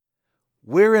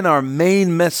We're in our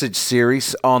main message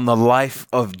series on the life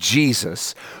of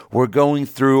Jesus. We're going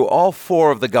through all four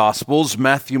of the Gospels,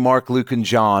 Matthew, Mark, Luke, and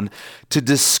John, to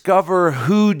discover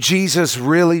who Jesus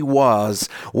really was,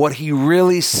 what he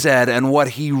really said, and what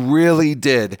he really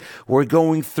did. We're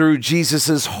going through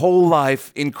Jesus' whole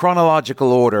life in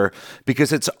chronological order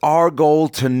because it's our goal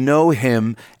to know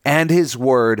him and his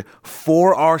word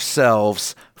for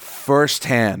ourselves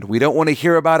firsthand. We don't want to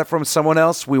hear about it from someone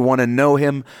else. We want to know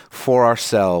him for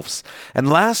ourselves. And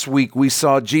last week we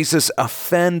saw Jesus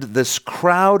offend this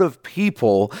crowd of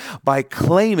people by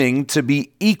claiming to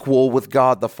be equal with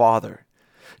God the Father.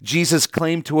 Jesus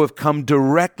claimed to have come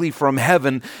directly from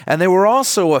heaven, and they were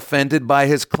also offended by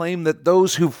his claim that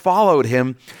those who followed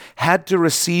him had to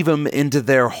receive him into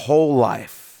their whole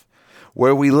life.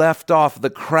 Where we left off, the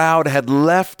crowd had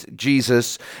left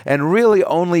Jesus, and really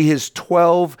only his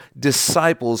 12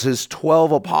 disciples, his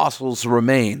 12 apostles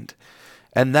remained.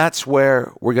 And that's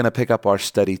where we're going to pick up our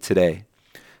study today.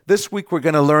 This week, we're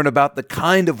going to learn about the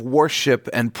kind of worship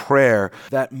and prayer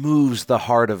that moves the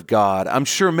heart of God. I'm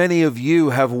sure many of you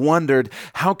have wondered,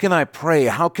 how can I pray?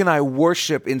 How can I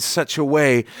worship in such a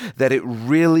way that it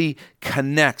really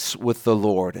connects with the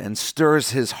Lord and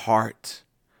stirs his heart?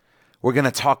 We're going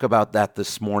to talk about that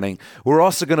this morning. We're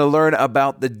also going to learn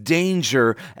about the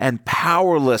danger and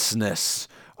powerlessness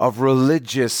of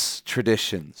religious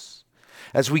traditions.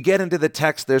 As we get into the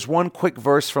text, there's one quick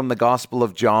verse from the Gospel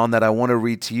of John that I want to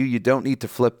read to you. You don't need to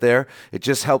flip there. It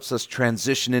just helps us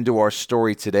transition into our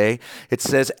story today. It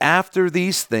says, after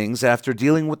these things, after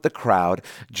dealing with the crowd,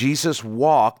 Jesus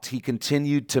walked, he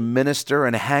continued to minister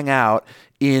and hang out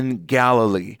in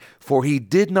Galilee, for he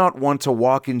did not want to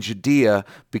walk in Judea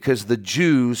because the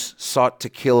Jews sought to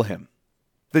kill him.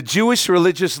 The Jewish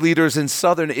religious leaders in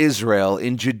southern Israel,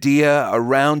 in Judea,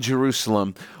 around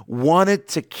Jerusalem, wanted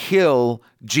to kill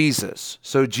Jesus.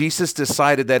 So Jesus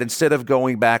decided that instead of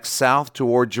going back south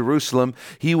toward Jerusalem,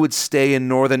 he would stay in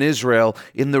northern Israel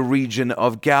in the region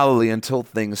of Galilee until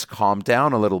things calmed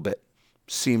down a little bit.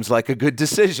 Seems like a good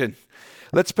decision.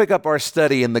 Let's pick up our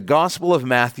study in the Gospel of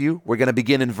Matthew. We're going to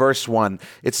begin in verse 1.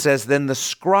 It says, "Then the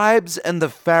scribes and the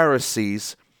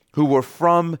Pharisees who were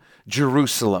from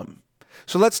Jerusalem."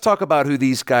 So let's talk about who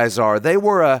these guys are. They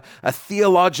were a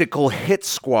theological hit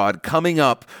squad coming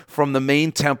up from the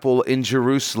main temple in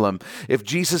Jerusalem. If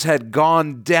Jesus had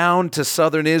gone down to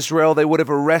southern Israel, they would have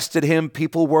arrested him.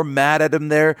 People were mad at him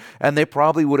there, and they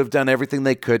probably would have done everything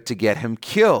they could to get him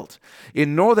killed.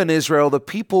 In northern Israel, the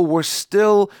people were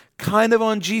still kind of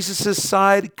on Jesus'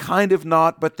 side, kind of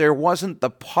not, but there wasn't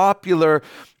the popular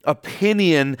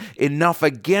opinion enough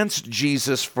against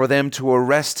Jesus for them to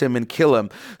arrest him and kill him.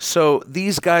 So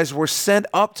these guys were sent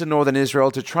up to northern Israel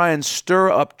to try and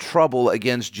stir up trouble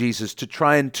against Jesus, to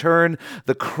try and turn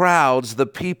the crowds, the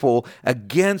people,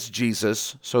 against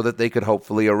Jesus so that they could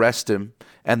hopefully arrest him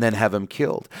and then have him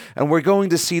killed. And we're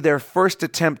going to see their first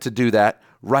attempt to do that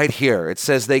right here. It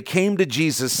says, they came to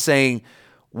Jesus saying,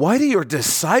 "Why do your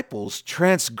disciples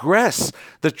transgress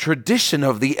the tradition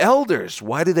of the elders?"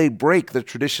 Why do they break the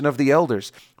tradition of the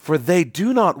elders? "For they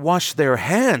do not wash their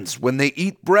hands when they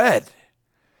eat bread."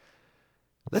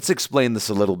 Let's explain this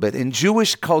a little bit. In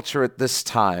Jewish culture at this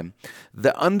time,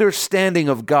 the understanding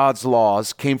of God's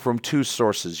laws came from two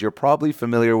sources. You're probably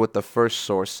familiar with the first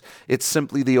source. It's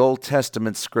simply the Old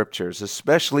Testament scriptures,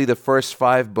 especially the first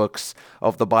 5 books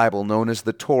of the Bible known as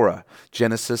the Torah: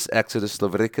 Genesis, Exodus,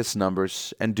 Leviticus,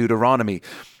 Numbers, and Deuteronomy.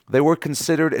 They were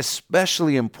considered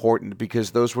especially important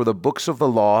because those were the books of the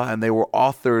law and they were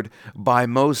authored by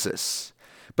Moses.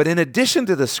 But in addition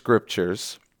to the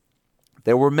scriptures,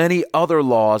 there were many other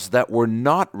laws that were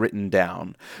not written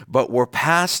down, but were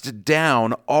passed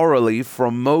down orally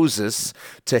from Moses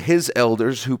to his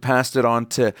elders, who passed it on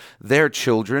to their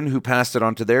children, who passed it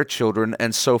on to their children,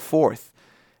 and so forth.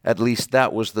 At least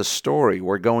that was the story.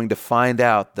 We're going to find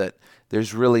out that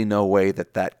there's really no way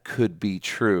that that could be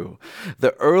true.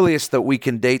 The earliest that we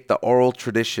can date the oral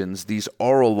traditions, these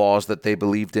oral laws that they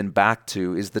believed in, back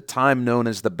to is the time known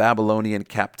as the Babylonian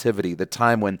captivity, the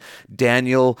time when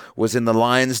Daniel was in the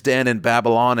lion's den in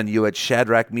Babylon and you had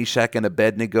Shadrach, Meshach, and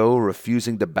Abednego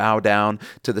refusing to bow down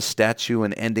to the statue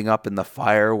and ending up in the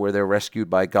fire where they're rescued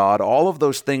by God. All of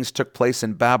those things took place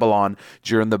in Babylon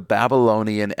during the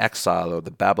Babylonian exile or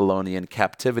the Babylonian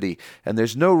captivity. And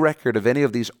there's no record of any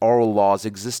of these oral laws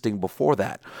existing before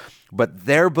that. But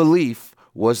their belief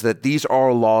was that these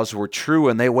oral laws were true,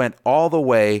 and they went all the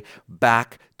way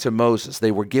back to Moses.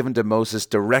 They were given to Moses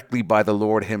directly by the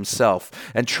Lord himself.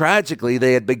 And tragically,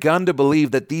 they had begun to believe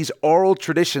that these oral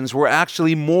traditions were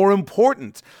actually more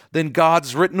important than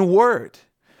God's written word.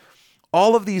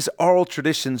 All of these oral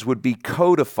traditions would be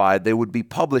codified. They would be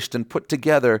published and put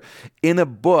together in a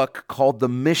book called the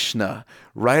Mishnah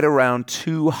right around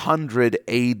 200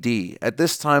 AD. At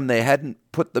this time, they hadn't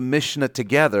put the Mishnah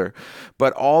together,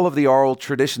 but all of the oral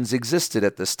traditions existed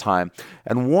at this time.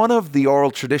 And one of the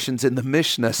oral traditions in the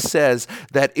Mishnah says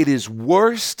that it is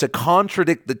worse to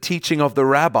contradict the teaching of the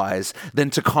rabbis than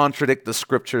to contradict the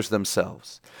scriptures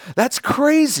themselves. That's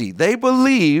crazy. They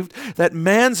believed that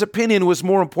man's opinion was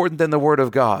more important than the Word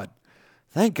of God.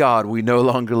 Thank God we no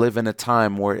longer live in a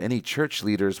time where any church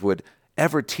leaders would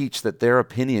ever teach that their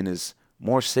opinion is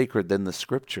more sacred than the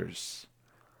scriptures.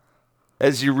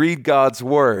 As you read God's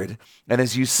Word and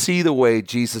as you see the way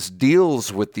Jesus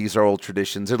deals with these oral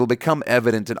traditions, it'll become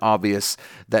evident and obvious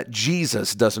that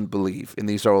Jesus doesn't believe in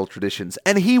these oral traditions.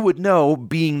 And he would know,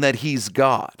 being that he's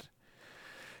God.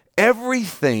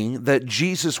 Everything that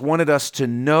Jesus wanted us to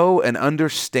know and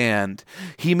understand,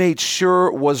 he made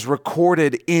sure was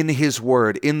recorded in his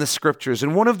Word, in the scriptures.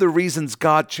 And one of the reasons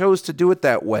God chose to do it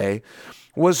that way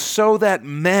was so that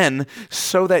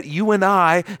you and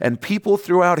I and people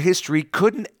throughout history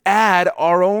couldn't add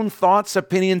our own thoughts,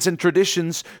 opinions, and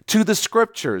traditions to the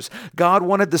scriptures. God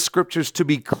wanted the scriptures to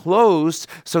be closed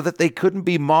so that they couldn't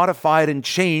be modified and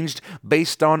changed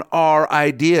based on our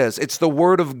ideas. It's the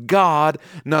Word of God,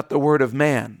 not the Word of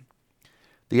man.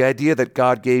 The idea that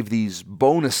God gave these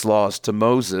bonus laws to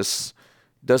Moses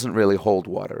doesn't really hold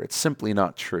water. It's simply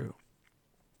not true.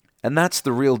 And that's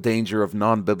the real danger of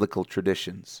non-biblical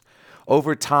traditions.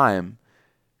 Over time,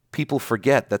 people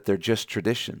forget that they're just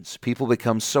traditions. People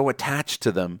become so attached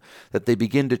to them that they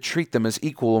begin to treat them as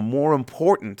equal or more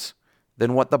important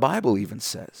than what the Bible even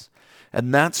says.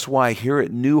 And that's why here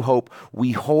at New Hope,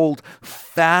 we hold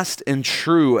fast and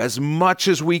true as much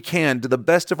as we can to the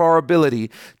best of our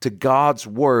ability to God's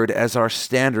Word as our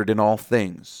standard in all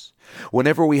things.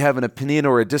 Whenever we have an opinion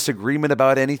or a disagreement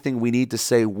about anything, we need to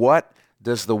say, what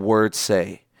does the Word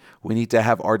say? We need to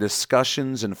have our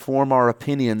discussions and form our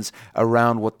opinions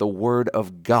around what the Word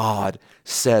of God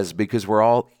says, because we're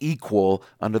all equal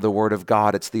under the Word of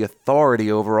God. It's the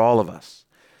authority over all of us.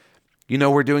 You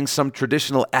know, we're doing some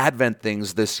traditional Advent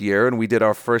things this year, and we did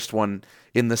our first one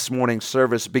in this morning's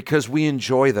service because we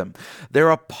enjoy them. They're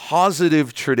a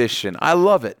positive tradition. I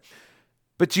love it.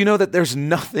 But you know that there's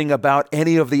nothing about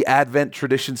any of the Advent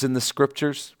traditions in the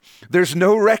scriptures? There's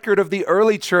no record of the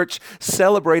early church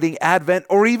celebrating Advent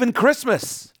or even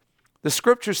Christmas. The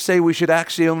scriptures say we should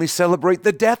actually only celebrate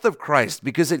the death of Christ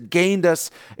because it gained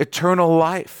us eternal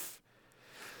life.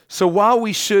 So while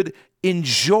we should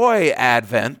enjoy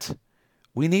Advent,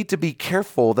 we need to be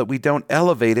careful that we don't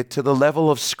elevate it to the level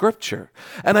of Scripture.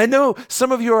 And I know some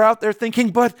of you are out there thinking,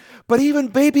 but even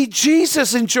baby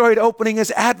Jesus enjoyed opening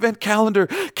his Advent calendar.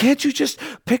 Can't you just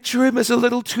picture him as a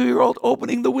little 2-year-old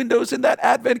opening the windows in that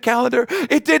Advent calendar?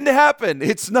 It didn't happen.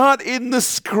 It's not in the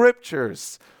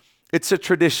Scriptures. It's a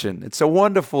tradition. It's a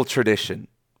wonderful tradition,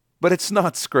 but it's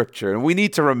not Scripture, and we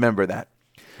need to remember that.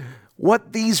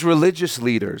 What these religious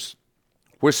leaders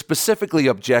were specifically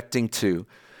objecting to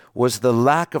was the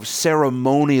lack of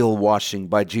ceremonial washing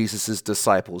by Jesus'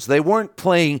 disciples. They weren't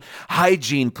playing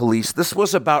hygiene police. This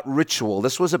was about ritual.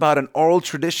 This was about an oral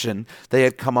tradition they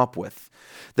had come up with.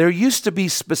 There used to be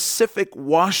specific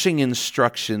washing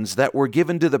instructions that were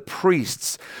given to the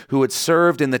priests who had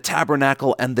served in the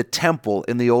tabernacle and the temple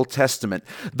in the Old Testament.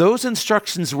 Those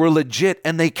instructions were legit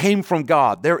and they came from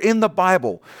God. They're in the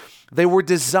Bible. They were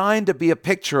designed to be a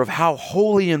picture of how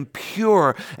holy and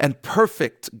pure and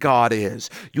perfect God is.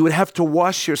 You would have to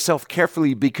wash yourself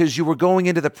carefully because you were going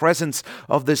into the presence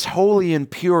of this holy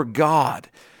and pure God.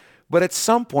 But at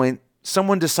some point,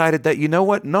 someone decided that, you know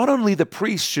what? Not only the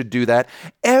priests should do that,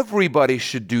 everybody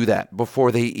should do that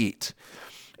before they eat.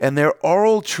 And their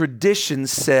oral tradition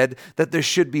said that there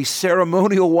should be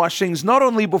ceremonial washings not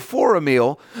only before a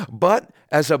meal, but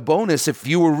as a bonus, if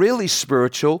you were really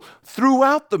spiritual,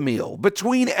 throughout the meal,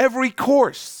 between every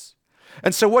course.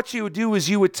 And so what you would do is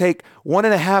you would take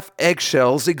 1.5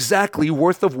 eggshells exactly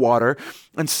worth of water,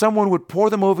 and someone would pour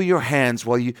them over your hands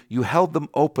while you held them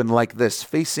open like this,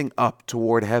 facing up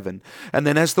toward heaven. And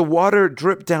then as the water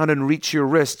dripped down and reached your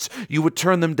wrists, you would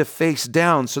turn them to face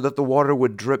down so that the water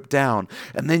would drip down.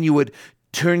 And then you would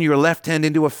turn your left hand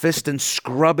into a fist and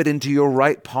scrub it into your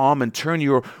right palm, and turn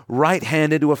your right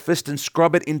hand into a fist and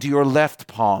scrub it into your left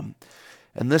palm.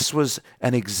 And this was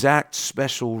an exact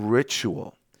special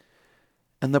ritual.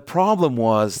 And the problem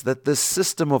was that this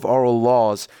system of oral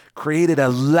laws created a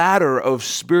ladder of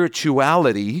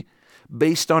spirituality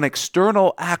based on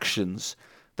external actions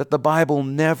that the Bible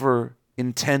never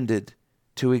intended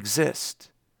to exist.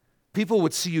 People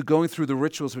would see you going through the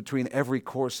rituals between every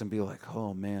course and be like,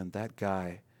 oh man, that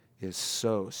guy is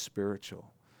so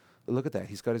spiritual. Look at that.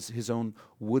 He's got his own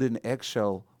wooden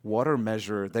eggshell water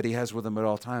measurer that he has with him at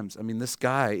all times. I mean, this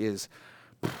guy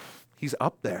he's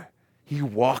up there. He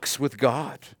walks with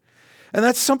God. And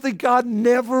that's something God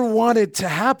never wanted to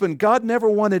happen. God never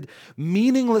wanted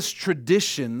meaningless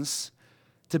traditions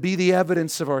to be the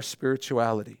evidence of our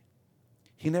spirituality.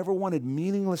 He never wanted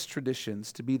meaningless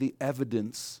traditions to be the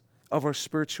evidence of our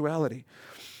spirituality.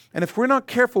 And if we're not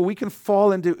careful, we can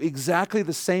fall into exactly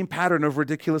the same pattern of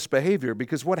ridiculous behavior,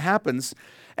 because what happens,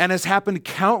 and has happened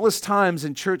countless times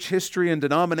in church history and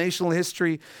denominational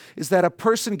history, is that a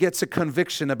person gets a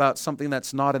conviction about something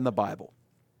that's not in the Bible.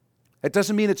 It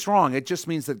doesn't mean it's wrong. It just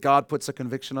means that God puts a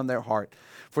conviction on their heart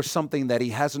for something that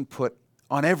he hasn't put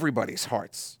on everybody's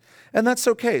hearts. And that's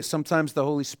okay. Sometimes the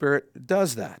Holy Spirit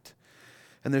does that.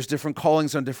 And there's different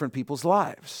callings on different people's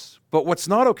lives. But what's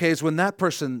not okay is when that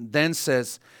person then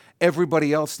says,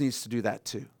 everybody else needs to do that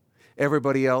too.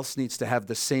 Everybody else needs to have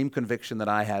the same conviction that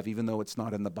I have, even though it's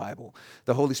not in the Bible.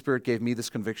 The Holy Spirit gave me this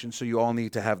conviction, so you all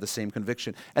need to have the same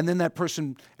conviction. And then that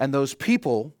person and those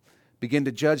people begin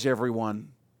to judge everyone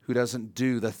who doesn't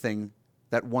do the thing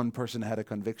that one person had a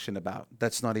conviction about.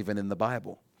 That's not even in the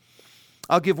Bible.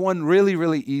 I'll give one really,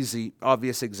 really easy,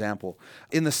 obvious example.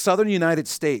 In the southern United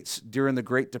States during the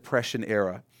Great Depression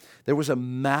era, there was a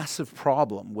massive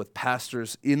problem with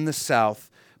pastors in the South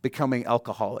becoming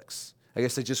alcoholics. I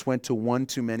guess they just went to one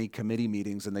too many committee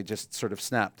meetings and they just sort of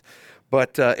snapped.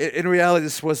 But in reality,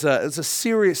 this was a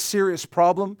serious, serious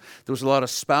problem. There was a lot of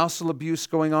spousal abuse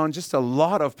going on, just a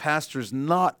lot of pastors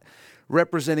not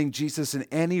representing Jesus in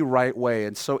any right way.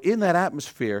 And so in that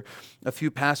atmosphere, a few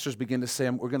pastors begin to say,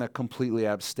 we're going to completely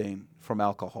abstain from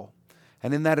alcohol.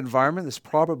 And in that environment, it's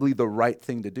probably the right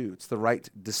thing to do. It's the right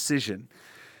decision.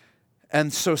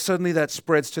 And so suddenly that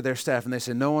spreads to their staff, and they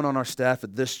say, no one on our staff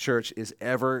at this church is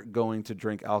ever going to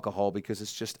drink alcohol because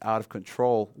it's just out of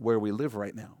control where we live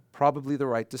right now. Probably the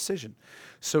right decision.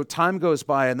 So time goes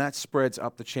by, and that spreads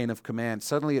up the chain of command.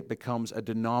 Suddenly it becomes a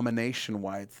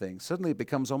denomination-wide thing. Suddenly it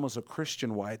becomes almost a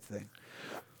Christian-wide thing.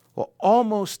 Well,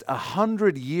 almost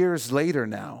 100 years later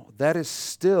now, that is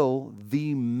still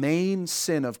the main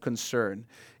sin of concern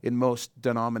in most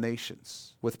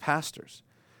denominations with pastors.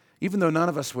 Even though none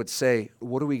of us would say,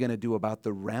 what are we going to do about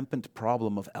the rampant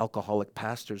problem of alcoholic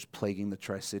pastors plaguing the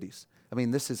Tri-Cities? I mean,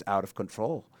 this is out of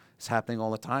control. It's happening all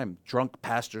the time. Drunk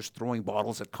pastors throwing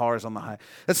bottles at cars on the highway.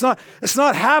 It's not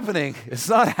happening. It's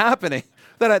not happening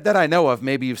that I know of.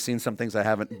 Maybe you've seen some things I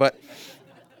haven't. But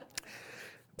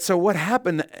so what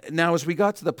happened now is we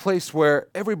got to the place where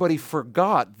everybody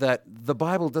forgot that the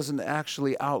Bible doesn't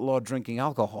actually outlaw drinking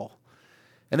alcohol.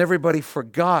 And everybody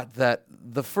forgot that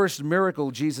the first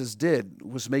miracle Jesus did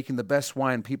was making the best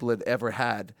wine people had ever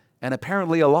had, and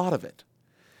apparently a lot of it.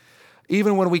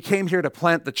 Even when we came here to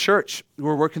plant the church, we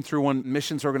were working through one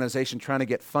missions organization trying to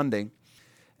get funding,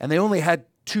 and they only had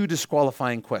 2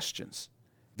 disqualifying questions.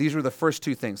 These were the first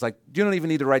 2 things. Like, you don't even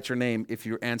need to write your name if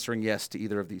you're answering yes to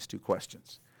either of these 2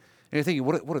 questions. And you're thinking,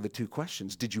 what are the 2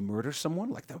 questions? Did you murder someone?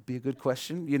 Like, that would be a good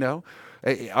question, you know?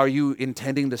 Are you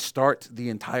intending to start the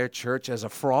entire church as a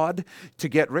fraud to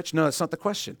get rich? No, that's not the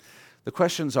question. The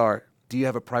questions are, do you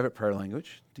have a private prayer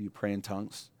language? Do you pray in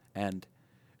tongues? And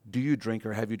do you drink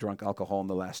or have you drunk alcohol in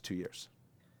the last 2 years?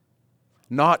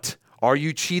 Not, are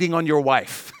you cheating on your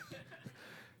wife?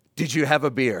 Did you have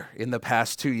a beer in the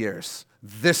past 2 years?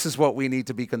 This is what we need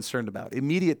to be concerned about.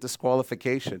 Immediate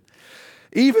disqualification.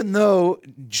 Even though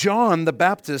John the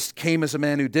Baptist came as a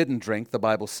man who didn't drink, the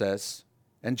Bible says,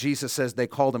 and Jesus says they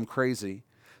called him crazy,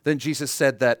 then Jesus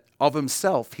said that of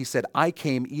himself, he said, I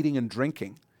came eating and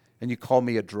drinking, and you call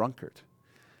me a drunkard.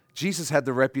 Jesus had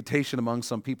the reputation among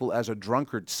some people as a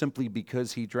drunkard simply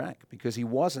because he drank, because he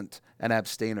wasn't an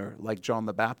abstainer like John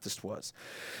the Baptist was.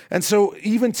 And so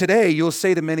even today, you'll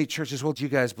say to many churches, well, do you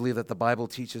guys believe that the Bible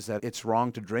teaches that it's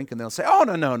wrong to drink? And they'll say, oh,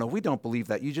 no, we don't believe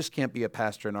that. You just can't be a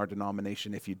pastor in our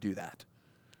denomination if you do that.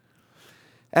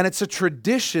 And it's a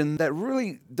tradition that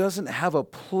really doesn't have a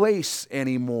place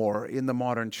anymore in the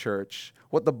modern church.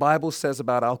 What the Bible says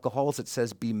about alcohol is it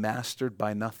says, be mastered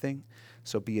by nothing.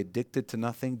 So be addicted to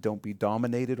nothing. Don't be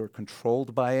dominated or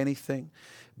controlled by anything.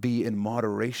 Be in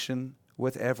moderation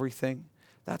with everything.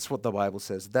 That's what the Bible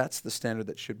says. That's the standard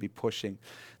that should be pushing.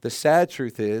 The sad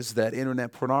truth is that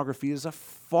internet pornography is a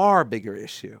far bigger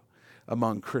issue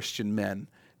among Christian men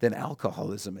than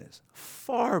alcoholism is.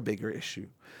 Far bigger issue.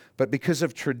 But because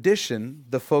of tradition,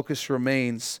 the focus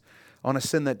remains on a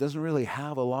sin that doesn't really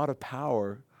have a lot of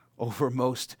power over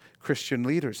most Christian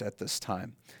leaders at this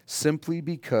time, simply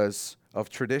because of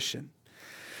tradition.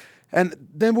 And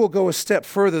then we'll go a step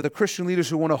further. The Christian leaders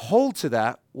who want to hold to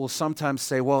that will sometimes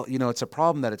say, well, it's a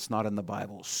problem that it's not in the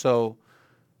Bible, so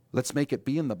let's make it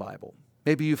be in the Bible.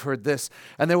 Maybe you've heard this.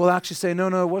 And they will actually say, no,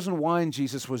 it wasn't wine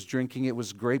Jesus was drinking, it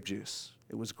was grape juice.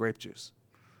 It was grape juice.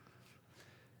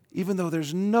 Even though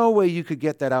there's no way you could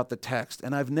get that out the text.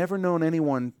 And I've never known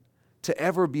anyone to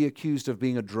ever be accused of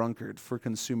being a drunkard for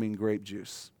consuming grape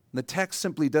juice. The text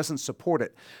simply doesn't support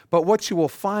it. But what you will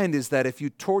find is that if you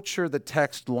torture the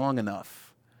text long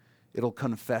enough, it'll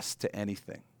confess to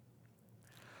anything.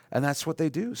 And that's what they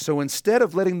do. So instead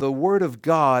of letting the Word of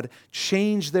God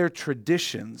change their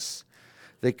traditions,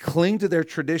 they cling to their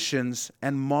traditions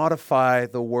and modify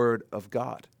the Word of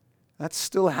God. That's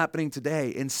still happening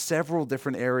today in several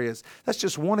different areas. That's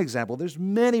just one example. There's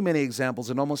many, many examples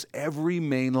in almost every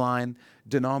mainline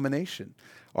denomination.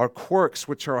 Are quirks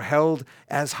which are held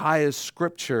as high as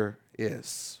Scripture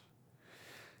is.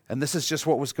 And this is just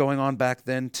what was going on back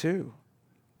then too.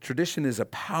 Tradition is a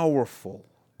powerful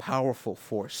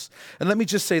force. And let me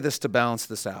just say this to balance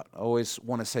this out. I always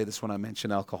want to say this when I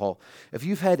mention alcohol. If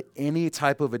you've had any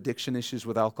type of addiction issues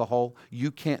with alcohol,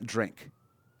 you can't drink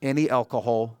any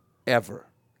alcohol ever.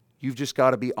 You've just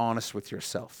got to be honest with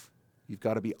yourself. You've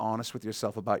got to be honest with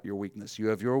yourself about your weakness. You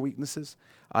have your weaknesses.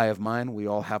 I have mine. We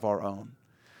all have our own.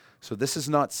 So this is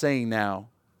not saying now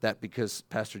that because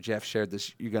Pastor Jeff shared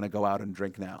this, you're going to go out and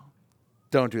drink now.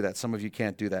 Don't do that. Some of you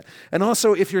can't do that. And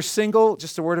also, if you're single,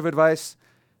 just a word of advice,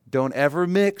 don't ever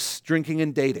mix drinking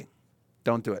and dating.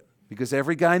 Don't do it. Because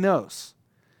every guy knows,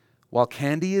 while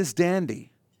candy is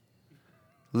dandy,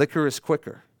 liquor is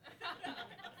quicker.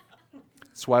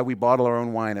 That's why we bottle our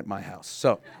own wine at my house.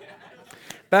 So,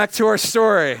 back to our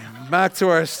story.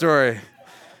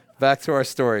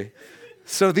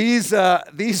 So these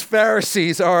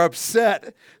Pharisees are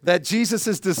upset that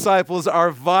Jesus' disciples are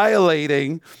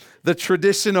violating the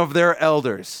tradition of their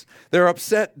elders. They're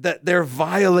upset that they're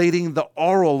violating the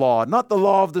oral law, not the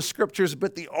law of the Scriptures,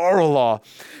 but the oral law.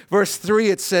 Verse 3,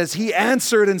 it says, He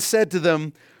answered and said to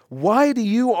them, Why do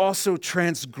you also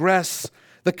transgress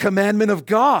the commandment of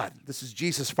God? This is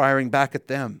Jesus firing back at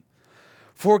them.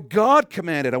 For God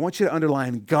commanded, I want you to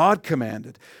underline, God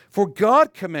commanded. For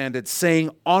God commanded, saying,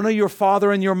 Honor your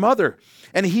father and your mother,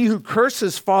 and he who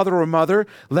curses father or mother,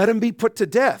 let him be put to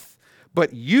death.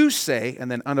 But you say,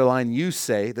 and then underline you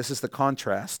say, this is the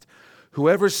contrast,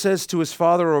 whoever says to his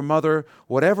father or mother,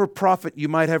 whatever profit you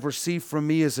might have received from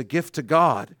me is a gift to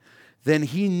God, then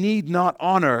he need not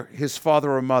honor his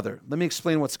father or mother. Let me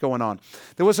explain what's going on.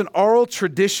 There was an oral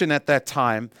tradition at that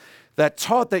time that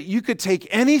taught that you could take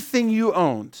anything you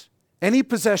owned, any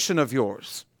possession of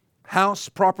yours, house,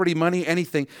 property, money,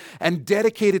 anything, and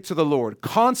dedicate it to the Lord,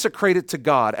 consecrate it to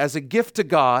God as a gift to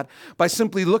God by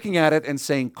simply looking at it and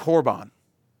saying, Korban,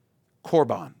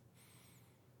 Korban.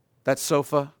 That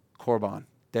sofa, Korban,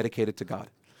 dedicated to God.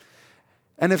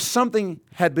 And if something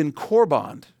had been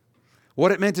Korbaned,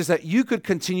 what it meant is that you could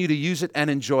continue to use it and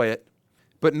enjoy it,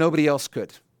 but nobody else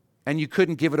could. And you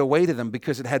couldn't give it away to them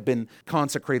because it had been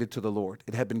consecrated to the Lord.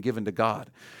 It had been given to God.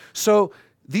 So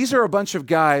these are a bunch of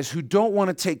guys who don't want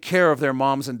to take care of their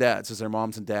moms and dads as their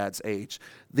moms and dads age.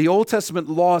 The Old Testament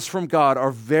laws from God are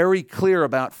very clear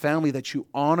about family, that you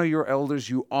honor your elders,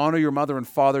 you honor your mother and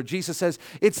father. Jesus says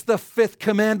it's the 5th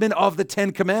commandment of the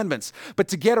 10 commandments. But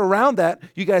to get around that,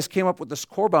 you guys came up with this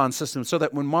Korban system so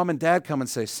that when mom and dad come and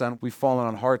say, son, we've fallen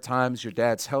on hard times, your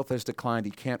dad's health has declined,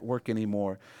 he can't work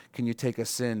anymore, can you take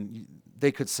us in?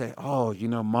 They could say, oh,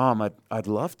 mom, I'd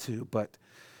love to, but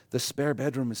the spare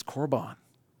bedroom is Korban.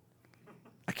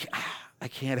 I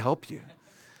can't help you.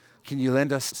 Can you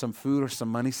lend us some food or some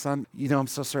money, son? I'm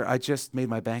so sorry. I just made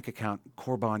my bank account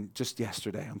Korban just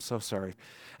yesterday. I'm so sorry.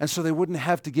 And so they wouldn't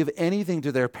have to give anything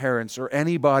to their parents or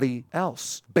anybody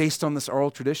else based on this oral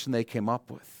tradition they came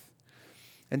up with.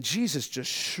 And Jesus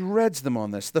just shreds them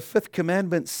on this. The 5th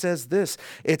commandment says this.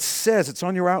 It says, it's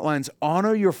on your outlines,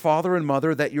 honor your father and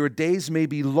mother that your days may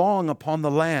be long upon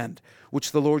the land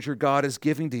which the Lord your God is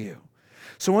giving to you.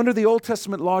 So under the Old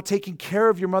Testament law, taking care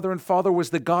of your mother and father was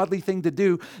the godly thing to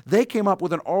do. They came up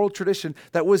with an oral tradition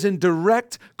that was in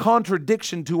direct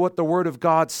contradiction to what the Word of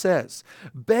God says.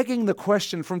 Begging the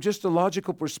question from just a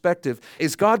logical perspective,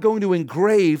 is God going to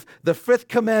engrave the 5th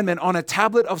commandment on a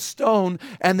tablet of stone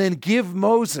and then give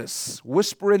Moses,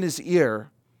 whisper in his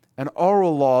ear, an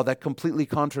oral law that completely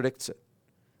contradicts it?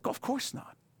 Of course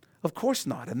not. Of course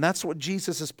not. And that's what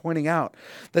Jesus is pointing out.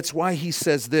 That's why he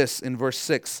says this in verse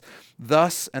 6.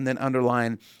 Thus, and then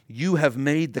underline, you have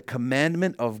made the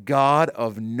commandment of God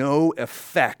of no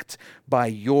effect by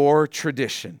your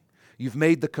tradition. You've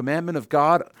made the commandment of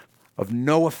God of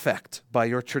no effect by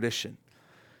your tradition.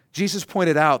 Jesus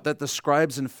pointed out that the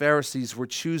scribes and Pharisees were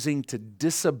choosing to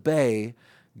disobey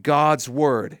God's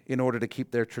word in order to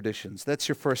keep their traditions. That's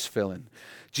your first fill-in.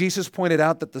 Jesus pointed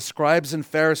out that the scribes and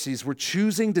Pharisees were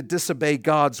choosing to disobey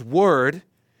God's word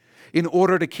in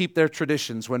order to keep their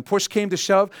traditions. When push came to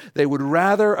shove, they would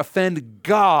rather offend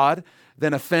God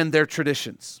than offend their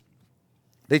traditions.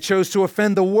 They chose to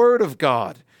offend the word of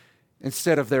God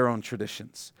instead of their own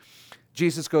traditions.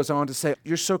 Jesus goes on to say,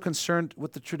 you're so concerned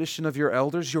with the tradition of your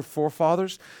elders, your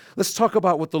forefathers. Let's talk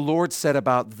about what the Lord said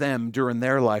about them during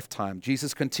their lifetime.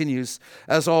 Jesus continues,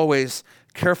 as always,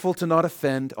 careful to not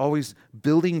offend, always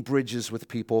building bridges with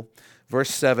people. Verse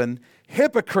 7,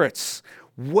 hypocrites,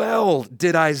 well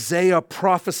did Isaiah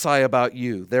prophesy about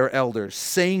you, their elders,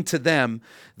 saying to them,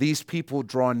 these people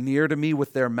draw near to me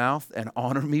with their mouth and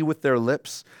honor me with their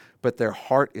lips, but their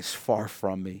heart is far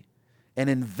from me, and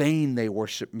in vain they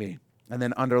worship me. And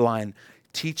then underline,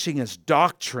 teaching as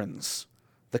doctrines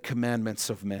the commandments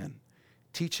of men.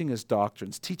 Teaching as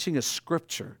doctrines, teaching as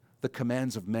scripture, the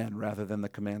commands of men rather than the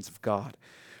commands of God.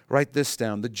 Write this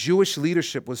down. The Jewish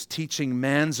leadership was teaching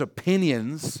man's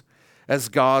opinions as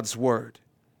God's word.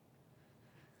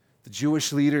 The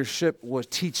Jewish leadership was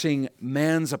teaching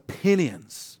man's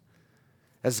opinions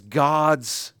as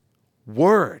God's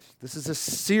word. This is a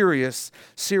serious,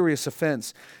 serious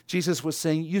offense. Jesus was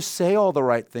saying, you say all the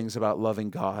right things about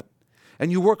loving God,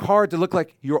 and you work hard to look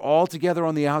like you're all together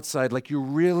on the outside, like you're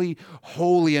really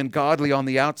holy and godly on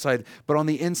the outside, but on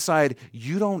the inside,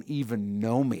 you don't even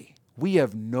know me. We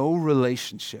have no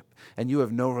relationship, and you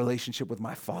have no relationship with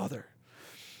my Father.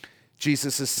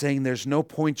 Jesus is saying there's no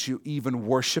point you even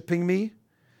worshiping me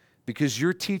because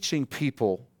you're teaching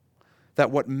people that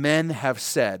what men have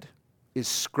said is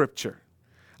scripture.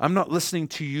 I'm not listening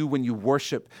to you when you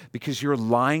worship because you're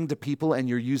lying to people and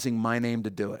you're using my name to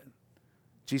do it.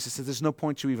 Jesus said, there's no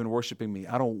point you even worshiping me.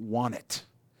 I don't want it.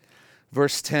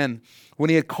 Verse 10, when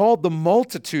he had called the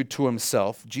multitude to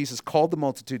himself, Jesus called the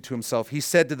multitude to himself, he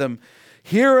said to them,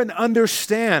 hear and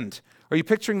understand. Are you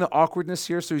picturing the awkwardness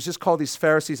here? So he's just called these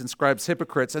Pharisees and scribes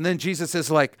hypocrites. And then Jesus is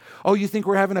like, oh, you think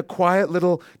we're having a quiet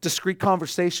little discreet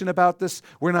conversation about this?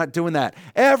 We're not doing that.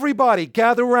 Everybody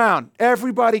gather around.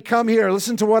 Everybody come here.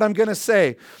 Listen to what I'm going to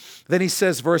say. Then he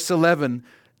says, verse 11,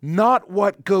 not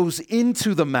what goes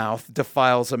into the mouth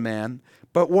defiles a man,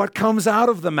 but what comes out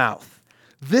of the mouth.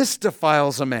 This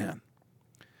defiles a man.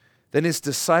 Then his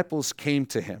disciples came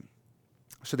to him.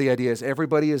 So the idea is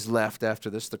everybody is left after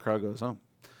this. The crowd goes, oh.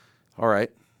 All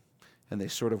right. And they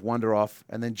sort of wander off.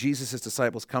 And then Jesus'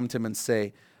 disciples come to him and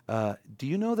say, do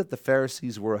you know that the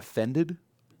Pharisees were offended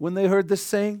when they heard this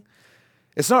saying?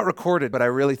 It's not recorded, but I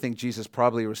really think Jesus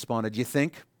probably responded, you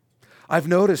think? I've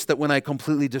noticed that when I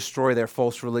completely destroy their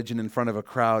false religion in front of a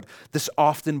crowd, this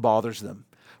often bothers them.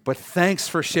 But thanks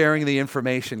for sharing the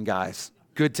information, guys.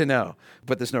 Good to know.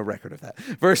 But there's no record of that.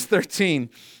 Verse 13,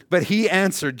 but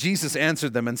Jesus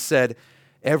answered them and said,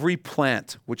 every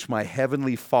plant which my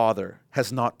heavenly Father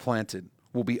has not planted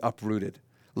will be uprooted.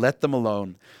 Let them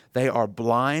alone. They are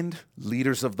blind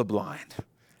leaders of the blind.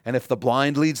 And if the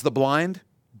blind leads the blind,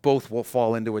 both will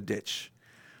fall into a ditch.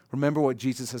 Remember what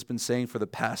Jesus has been saying for the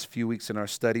past few weeks in our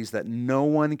studies, that no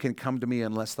one can come to me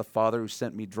unless the Father who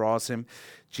sent me draws him.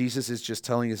 Jesus is just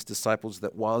telling his disciples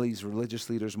that while these religious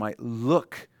leaders might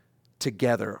look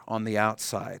together on the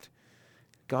outside,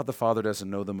 God the Father doesn't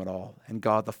know them at all, and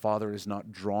God the Father is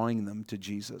not drawing them to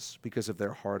Jesus because of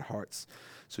their hard hearts.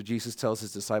 So Jesus tells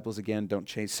his disciples again, don't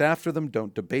chase after them,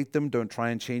 don't debate them, don't try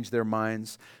and change their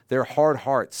minds. Their hard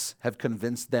hearts have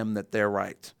convinced them that they're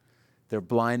right. They're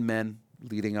blind men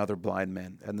leading other blind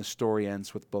men, and the story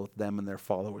ends with both them and their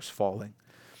followers falling.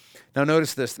 Now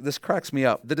notice this cracks me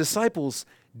up. The disciples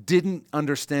didn't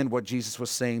understand what Jesus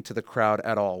was saying to the crowd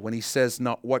at all. When he says,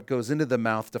 not what goes into the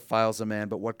mouth defiles a man,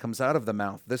 but what comes out of the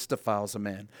mouth, this defiles a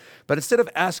man. But instead of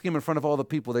asking him in front of all the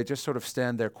people, they just sort of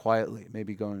stand there quietly,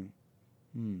 maybe going,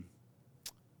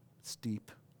 it's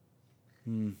deep.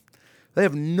 They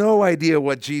have no idea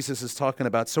what Jesus is talking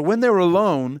about. So when they're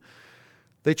alone,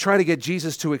 they try to get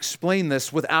Jesus to explain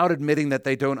this without admitting that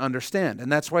they don't understand.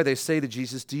 And that's why they say to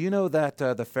Jesus, do you know that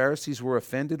the Pharisees were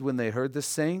offended when they heard this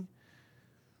saying?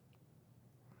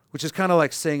 Which is kind of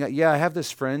like saying, yeah, I have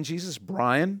this friend, Jesus,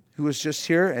 Brian, who was just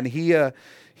here, and he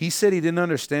said he didn't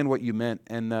understand what you meant,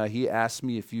 and he asked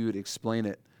me if you would explain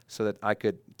it so that I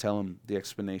could tell him the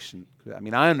explanation. I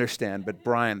mean, I understand, but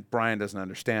Brian doesn't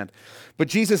understand. But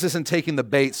Jesus isn't taking the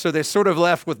bait, so they're sort of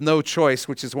left with no choice,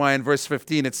 which is why in verse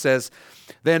 15 it says,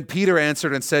 then Peter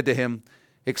answered and said to him,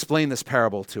 explain this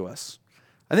parable to us.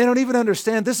 And they don't even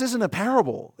understand this isn't a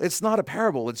parable. It's not a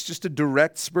parable. It's just a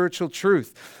direct spiritual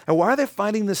truth. And why are they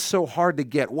finding this so hard to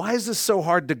get? Why is this so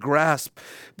hard to grasp?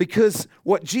 Because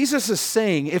what Jesus is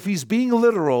saying, if he's being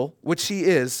literal, which he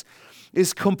is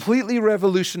completely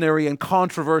revolutionary and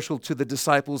controversial to the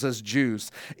disciples as Jews.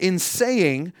 In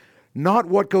saying, not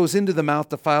what goes into the mouth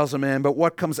defiles a man, but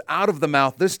what comes out of the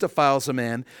mouth, this defiles a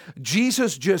man.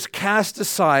 Jesus just cast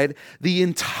aside the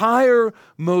entire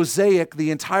Mosaic,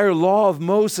 the entire law of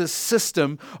Moses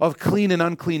system of clean and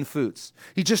unclean foods.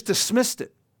 He just dismissed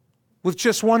it with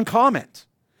just one comment.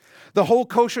 The whole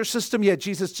kosher system, yet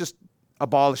Jesus just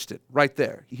abolished it right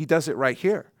there. He does it right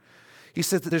here. He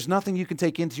said that there's nothing you can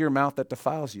take into your mouth that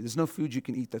defiles you. There's no food you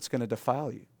can eat that's going to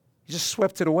defile you. He just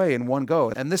swept it away in one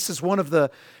go. And this is one of the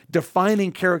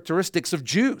defining characteristics of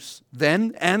Jews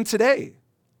then and today,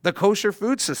 the kosher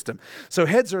food system. So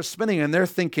heads are spinning and they're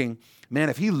thinking, man,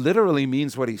 if he literally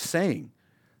means what he's saying,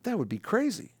 that would be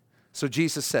crazy. So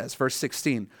Jesus says, verse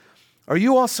 16, are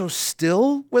you also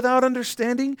still without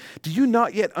understanding? Do you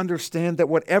not yet understand that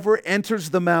whatever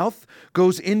enters the mouth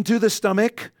goes into the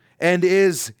stomach and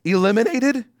is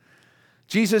eliminated?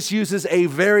 Jesus uses a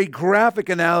very graphic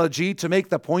analogy to make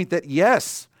the point that,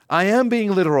 yes, I am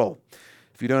being literal.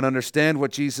 If you don't understand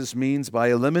what Jesus means by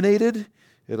eliminated,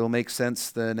 it'll make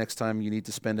sense the next time you need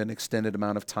to spend an extended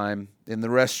amount of time in the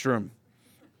restroom.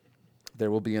 There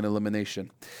will be an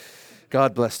elimination.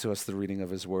 God bless to us the reading of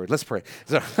his word. Let's pray.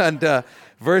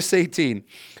 Verse 18,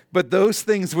 but those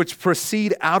things which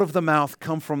proceed out of the mouth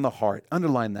come from the heart.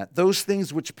 Underline that. Those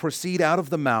things which proceed out of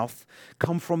the mouth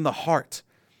come from the heart,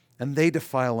 and they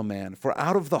defile a man. For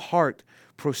out of the heart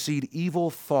proceed evil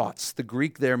thoughts. The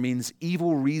Greek there means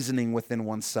evil reasoning within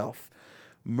oneself.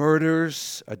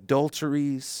 Murders,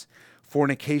 adulteries,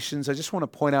 fornications. I just want to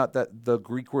point out that the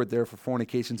Greek word there for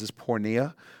fornications is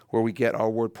porneia, where we get our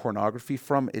word pornography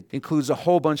from. It includes a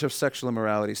whole bunch of sexual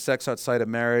immorality, sex outside of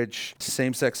marriage,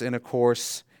 same-sex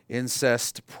intercourse,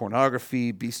 incest,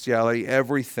 pornography, bestiality,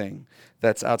 everything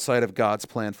that's outside of God's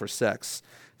plan for sex.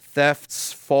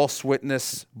 Thefts, false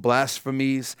witness,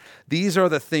 blasphemies. These are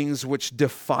the things which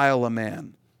defile a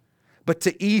man. But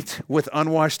to eat with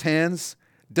unwashed hands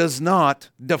does not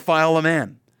defile a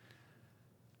man.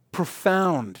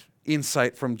 Profound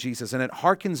insight from Jesus. And it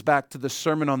harkens back to the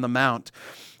Sermon on the Mount,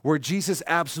 where Jesus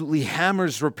absolutely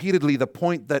hammers repeatedly the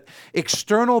point that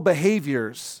external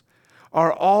behaviors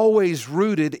are always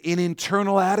rooted in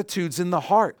internal attitudes in the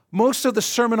heart. Most of the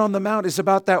Sermon on the Mount is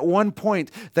about that one point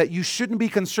that you shouldn't be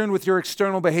concerned with your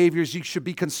external behaviors. You should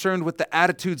be concerned with the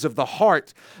attitudes of the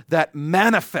heart that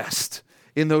manifest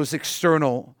in those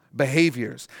external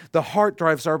behaviors. The heart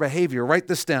drives our behavior. Write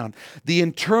this down. The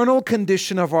internal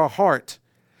condition of our heart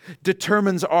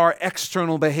determines our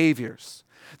external behaviors.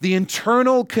 The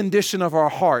internal condition of our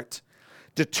heart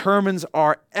determines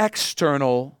our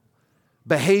external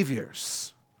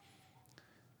behaviors.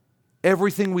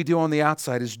 Everything we do on the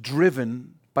outside is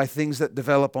driven by things that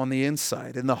develop on the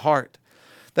inside, in the heart.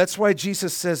 That's why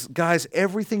Jesus says, guys,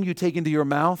 everything you take into your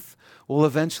mouth will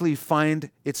eventually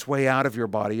find its way out of your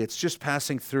body. It's just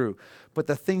passing through. But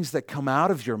the things that come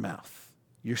out of your mouth,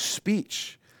 your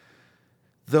speech,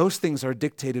 those things are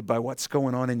dictated by what's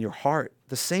going on in your heart.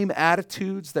 The same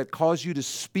attitudes that cause you to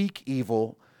speak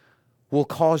evil will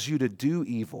cause you to do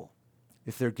evil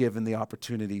if they're given the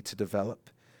opportunity to develop.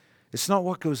 It's not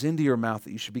what goes into your mouth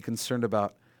that you should be concerned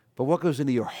about, but what goes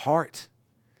into your heart,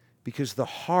 because the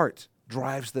heart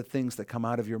drives the things that come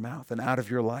out of your mouth and out of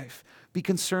your life. Be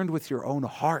concerned with your own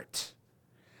heart.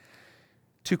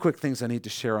 Two quick things I need to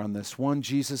share on this. One,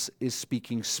 Jesus is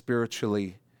speaking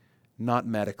spiritually, not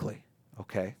medically,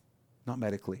 okay? Not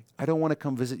medically. I don't want to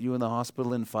come visit you in the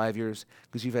hospital in 5 years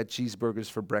because you've had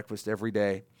cheeseburgers for breakfast every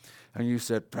day. And you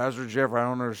said, Pastor Jeff, I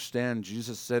don't understand.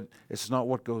 Jesus said, it's not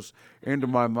what goes into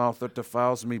my mouth that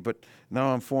defiles me, but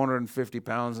now I'm 450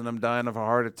 pounds and I'm dying of a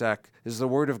heart attack. Is the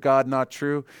word of God not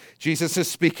true? Jesus is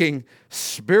speaking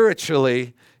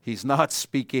spiritually. He's not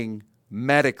speaking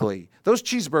medically. Those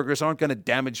cheeseburgers aren't going to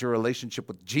damage your relationship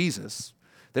with Jesus.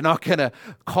 They're not going to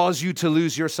cause you to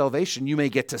lose your salvation. You may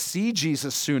get to see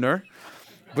Jesus sooner,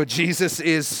 but Jesus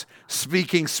is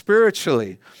speaking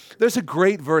spiritually. There's a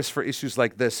great verse for issues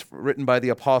like this written by the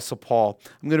Apostle Paul.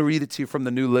 I'm going to read it to you from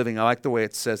the New Living. I like the way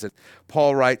it says it.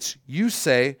 Paul writes, you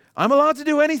say, I'm allowed to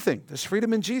do anything. There's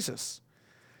freedom in Jesus.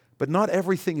 But not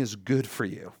everything is good for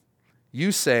you.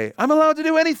 You say, I'm allowed to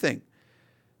do anything.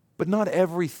 But not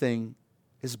everything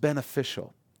is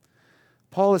beneficial.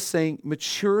 Paul is saying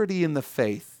maturity in the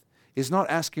faith is not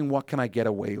asking what can I get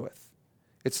away with.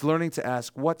 It's learning to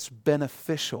ask what's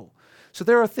beneficial. So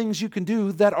there are things you can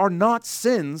do that are not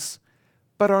sins,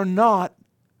 but are not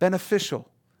beneficial.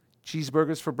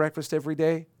 cheeseburgers for breakfast every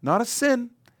day, not a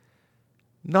sin.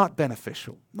 Not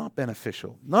beneficial, not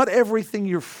beneficial. Not everything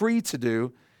you're free to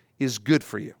do is good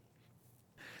for you.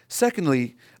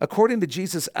 Secondly, according to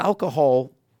Jesus,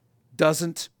 alcohol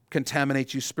doesn't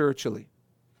contaminate you spiritually.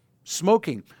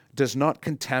 Smoking does not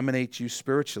contaminate you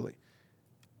spiritually.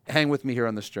 Hang with me here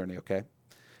on this journey, okay?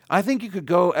 I think you could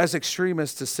go as extreme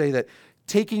as to say that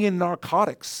taking in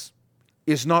narcotics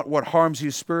is not what harms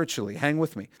you spiritually. Hang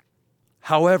with me.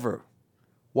 However,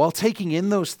 while taking in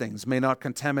those things may not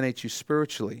contaminate you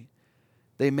spiritually,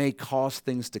 they may cause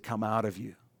things to come out of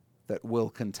you that will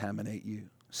contaminate you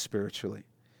spiritually.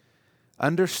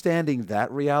 Understanding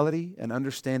that reality and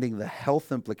understanding the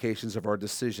health implications of our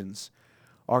decisions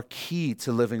are key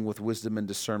to living with wisdom and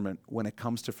discernment when it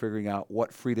comes to figuring out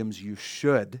what freedoms you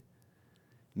should,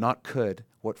 not could,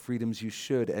 what freedoms you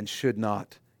should and should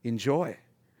not enjoy.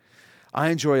 I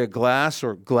enjoy a glass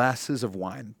or glasses of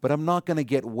wine, but I'm not going to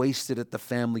get wasted at the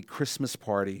family Christmas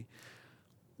party.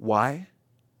 Why?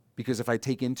 Because if I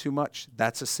take in too much,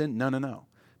 that's a sin? No.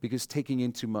 Because taking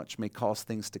in too much may cause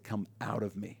things to come out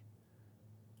of me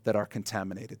that are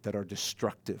contaminated, that are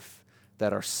destructive,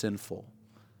 that are sinful.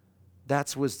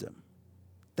 That's wisdom.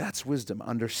 That's wisdom,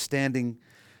 understanding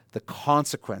the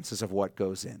consequences of what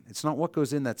goes in. It's not what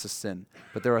goes in that's a sin,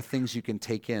 but there are things you can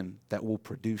take in that will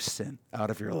produce sin out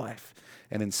of your life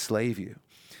and enslave you.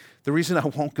 The reason I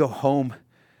won't go home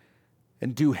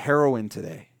and do heroin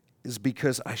today is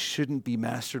because I shouldn't be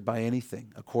mastered by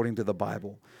anything according to the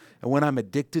Bible. And when I'm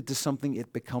addicted to something,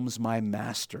 it becomes my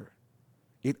master.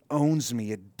 It owns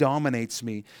me, it dominates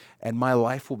me, and my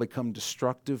life will become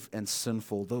destructive and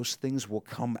sinful. Those things will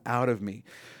come out of me.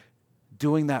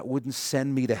 Doing that wouldn't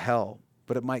send me to hell,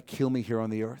 but it might kill me here on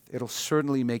the earth. It'll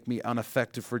certainly make me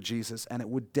ineffective for Jesus, and it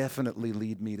would definitely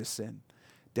lead me to sin.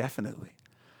 Definitely.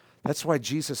 That's why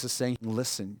Jesus is saying,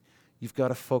 listen, you've got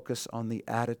to focus on the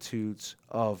attitudes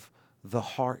of the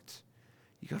heart.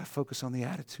 You've got to focus on the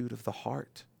attitude of the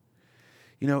heart.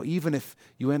 You know, even if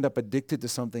you end up addicted to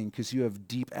something because you have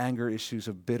deep anger issues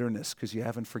of bitterness because you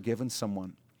haven't forgiven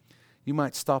someone, you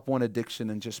might stop one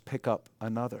addiction and just pick up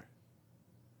another.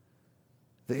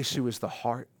 The issue is the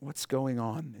heart. What's going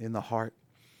on in the heart?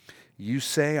 You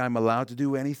say, I'm allowed to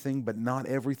do anything, but not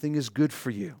everything is good for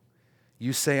you.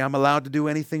 You say, I'm allowed to do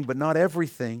anything, but not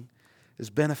everything is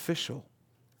beneficial.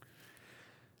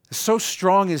 So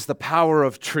strong is the power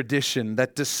of tradition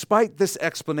that despite this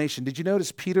explanation, did you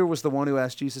notice Peter was the one who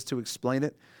asked Jesus to explain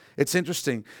it? It's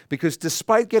interesting because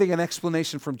despite getting an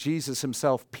explanation from Jesus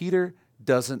himself, Peter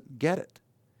doesn't get it.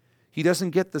 He doesn't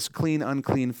get this clean,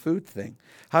 unclean food thing.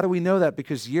 How do we know that?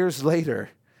 Because years later,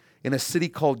 in a city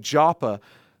called Joppa,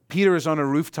 Peter is on a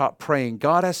rooftop praying.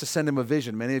 God has to send him a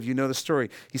vision. Many of you know the story.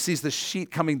 He sees the sheet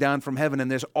coming down from heaven,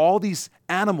 and there's all these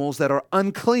animals that are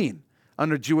unclean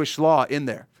under Jewish law in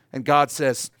there. And God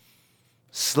says,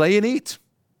 slay and eat.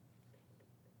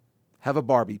 Have a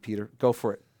Barbie, Peter. Go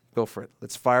for it. Go for it.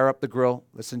 Let's fire up the grill.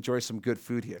 Let's enjoy some good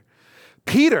food here.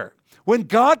 Peter, when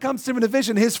God comes to him in a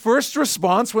vision, his first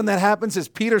response when that happens is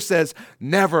Peter says,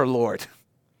 never, Lord.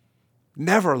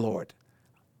 Never, Lord.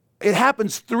 It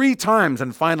happens 3 times,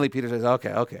 and finally Peter says,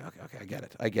 okay,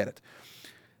 I get it.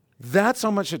 That's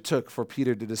how much it took for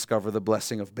Peter to discover the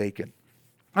blessing of bacon.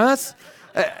 And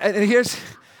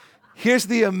here's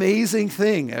the amazing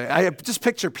thing. I just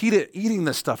picture Peter eating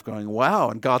this stuff going, wow,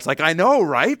 and God's like, I know,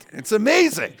 right? It's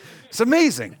amazing. It's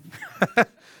amazing.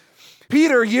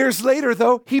 Peter, years later,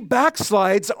 though, he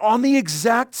backslides on the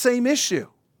exact same issue.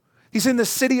 He's in the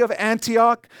city of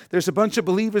Antioch. There's a bunch of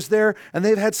believers there, and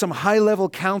they've had some high-level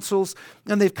councils,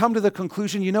 and they've come to the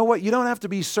conclusion, you know what? You don't have to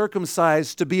be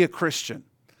circumcised to be a Christian.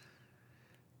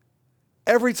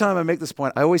 Every time I make this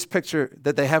point, I always picture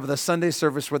that they have the Sunday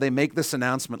service where they make this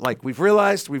announcement, like, we've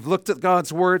realized, we've looked at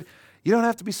God's word, you don't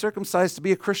have to be circumcised to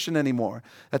be a Christian anymore.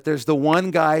 That there's the one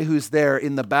guy who's there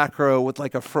in the back row with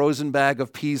like a frozen bag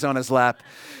of peas on his lap,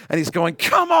 and he's going,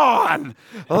 come on!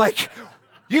 Like,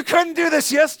 you couldn't do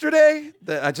this yesterday?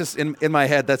 I just, in my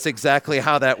head, that's exactly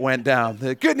how that went down.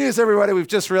 The good news, everybody, we've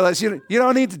just realized you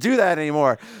don't need to do that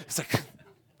anymore. It's like,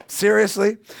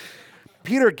 seriously?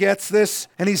 Peter gets this,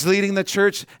 and he's leading the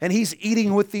church, and he's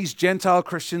eating with these Gentile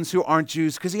Christians who aren't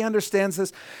Jews because he understands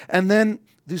this. And then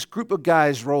this group of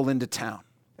guys roll into town,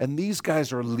 and these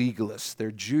guys are legalists.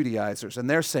 They're Judaizers, and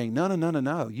they're saying,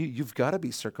 no, you've got to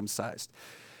be circumcised.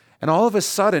 And all of a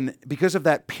sudden, because of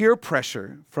that peer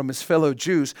pressure from his fellow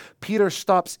Jews, Peter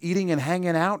stops eating and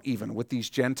hanging out even with these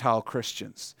Gentile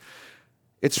Christians.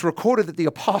 It's recorded that the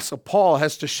Apostle Paul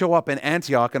has to show up in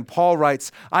Antioch, and Paul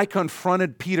writes, I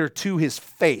confronted Peter to his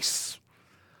face.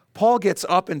 Paul gets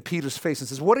up in Peter's face and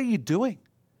says, what are you doing?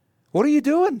 What are you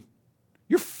doing?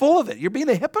 You're full of it. You're being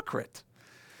a hypocrite.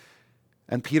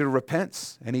 And Peter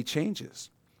repents and he changes.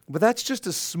 But that's just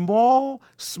a small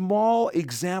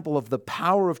example of the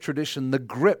power of tradition, the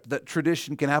grip that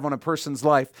tradition can have on a person's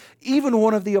life, even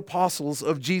one of the apostles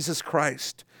of Jesus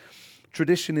Christ.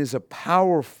 Tradition is a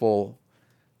powerful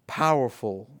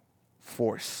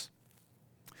force.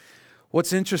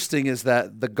 What's interesting is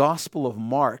that the Gospel of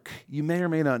Mark, you may or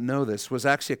may not know this, was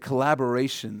actually a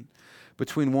collaboration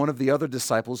between one of the other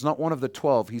disciples, not one of the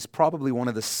 12, he's probably one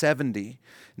of the 70,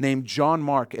 named John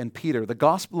Mark and Peter. The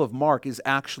Gospel of Mark is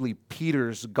actually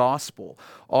Peter's gospel.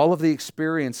 All of the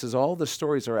experiences, all the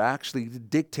stories are actually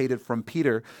dictated from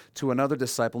Peter to another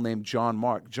disciple named John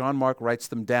Mark. John Mark writes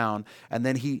them down, and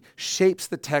then he shapes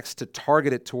the text to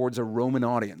target it towards a Roman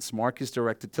audience. Mark is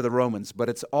directed to the Romans, but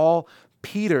it's all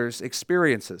Peter's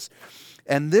experiences.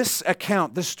 And this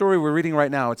account, this story we're reading right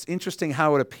now, it's interesting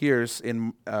how it appears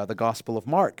in the Gospel of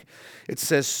Mark. It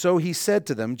says, "So he said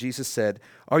to them," Jesus said,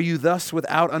 "Are you thus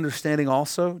without understanding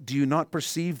also? Do you not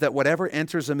perceive that whatever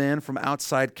enters a man from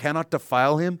outside cannot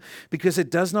defile him, because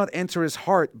it does not enter his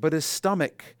heart, but his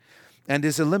stomach, and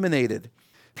is eliminated?"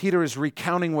 Peter is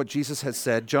recounting what Jesus has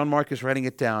said. John Mark is writing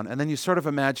it down. And then you sort of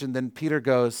imagine, then Peter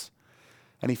goes,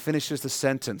 and he finishes the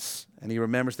sentence, and he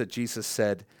remembers that Jesus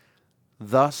said,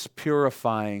 "Thus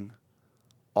purifying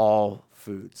all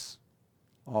foods."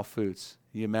 All foods.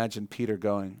 You imagine Peter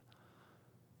going,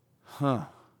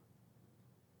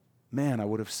 man, I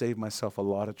would have saved myself a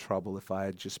lot of trouble if I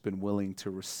had just been willing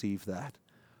to receive that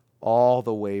all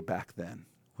the way back then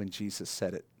when Jesus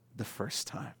said it the first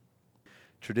time.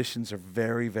 Traditions are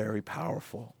very, very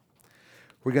powerful.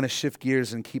 We're going to shift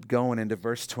gears and keep going into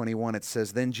verse 21. It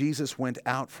says, "Then Jesus went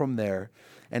out from there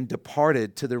and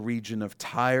departed to the region of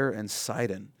Tyre and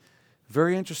Sidon."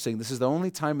 Very interesting. This is the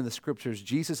only time in the scriptures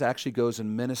Jesus actually goes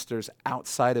and ministers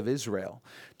outside of Israel.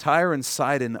 Tyre and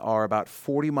Sidon are about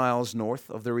 40 miles north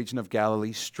of the region of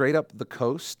Galilee, straight up the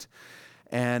coast.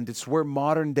 And it's where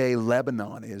modern day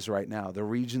Lebanon is right now. The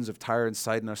regions of Tyre and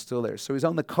Sidon are still there. So he's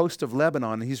on the coast of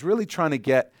Lebanon, and he's really trying to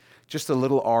get just a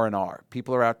little R&R.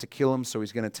 People are out to kill him, so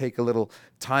he's going to take a little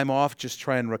time off, just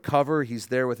try and recover. He's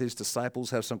there with his disciples,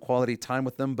 have some quality time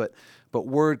with them, but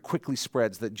word quickly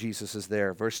spreads that Jesus is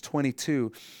there. Verse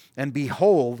 22, "And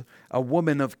behold, a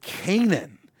woman of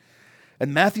Canaan."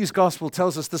 And Matthew's gospel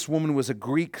tells us this woman was a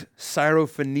Greek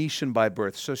Syrophoenician by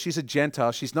birth. So she's a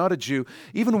Gentile. She's not a Jew.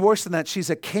 Even worse than that, she's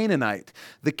a Canaanite.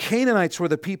 The Canaanites were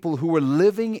the people who were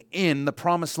living in the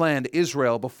promised land,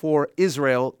 Israel, before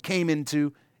Israel came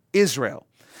into Israel.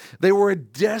 They were a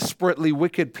desperately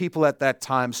wicked people at that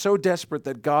time, so desperate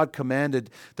that God commanded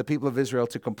the people of Israel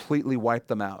to completely wipe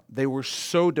them out. They were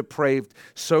so depraved,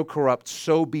 so corrupt,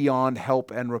 so beyond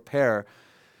help and repair.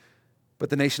 But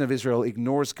the nation of Israel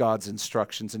ignores God's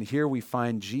instructions, and here we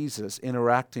find Jesus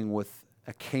interacting with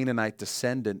a Canaanite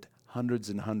descendant hundreds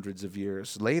and hundreds of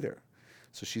years later.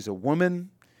 So she's a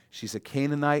woman, she's a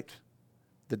Canaanite.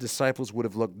 The disciples would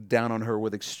have looked down on her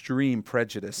with extreme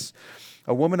prejudice.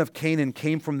 A woman of Canaan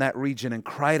came from that region and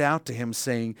cried out to him,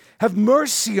 saying, "Have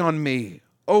mercy on me,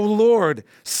 O Lord,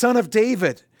 Son of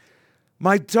David.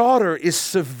 My daughter is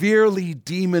severely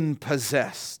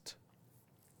demon-possessed."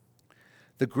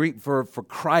 The Greek verb for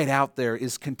cried out there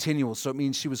is continual, so it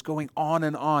means she was going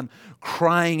on,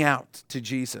 crying out to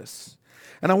Jesus.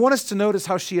 And I want us to notice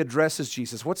how she addresses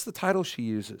Jesus. What's the title she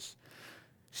uses?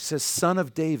 She says, "Son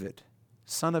of David."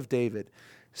 Son of David.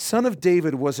 Son of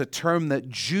David was a term that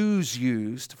Jews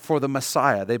used for the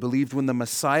Messiah. They believed when the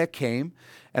Messiah came,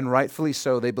 and rightfully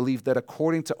so, they believed that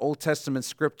according to Old Testament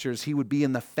scriptures, he would be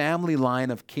in the family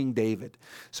line of King David.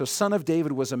 So Son of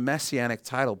David was a messianic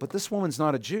title, but this woman's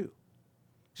not a Jew.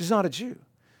 She's not a Jew.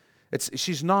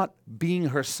 She's not being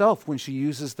herself when she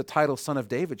uses the title Son of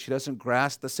David. She doesn't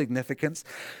grasp the significance.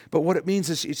 But what it means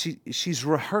is she's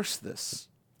rehearsed this.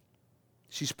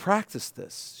 She's practiced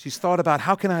this. She's thought about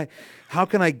how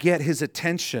can I get his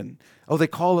attention? Oh, they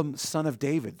call him Son of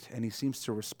David, and he seems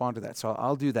to respond to that. So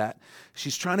I'll do that.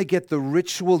 She's trying to get the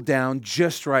ritual down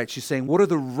just right. She's saying, what are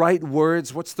the right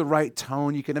words? What's the right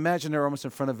tone? You can imagine her almost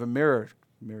in front of a mirror.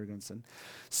 Mary Gunson.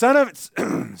 Son of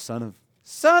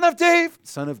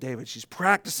David. She's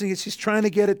practicing it. She's trying to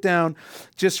get it down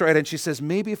just right. And she says,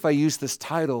 maybe if I use this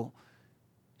title,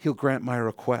 he'll grant my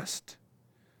request.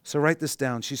 So write this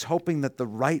down. She's hoping that the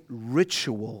right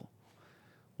ritual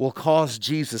will cause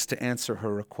Jesus to answer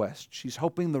her request. She's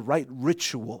hoping the right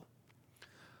ritual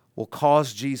will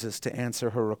cause Jesus to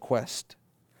answer her request.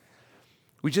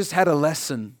 We just had a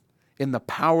lesson in the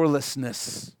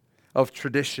powerlessness of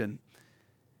tradition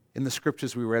in the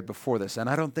scriptures we read before this, and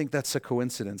I don't think that's a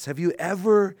coincidence. Have you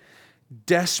ever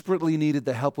desperately needed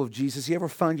the help of Jesus? You ever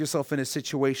found yourself in a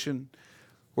situation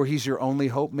where he's your only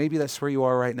hope. Maybe that's where you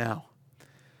are right now.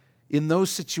 In those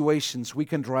situations, we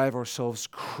can drive ourselves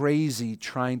crazy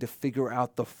trying to figure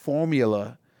out the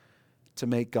formula to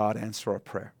make God answer our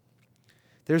prayer.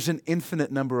 There's an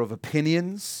infinite number of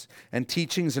opinions and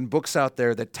teachings and books out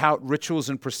there that tout rituals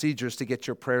and procedures to get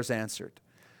your prayers answered.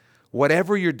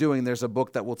 Whatever you're doing, there's a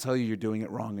book that will tell you you're doing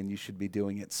it wrong and you should be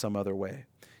doing it some other way.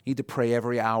 You need to pray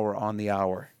every hour on the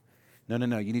hour. No.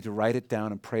 You need to write it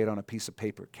down and pray it on a piece of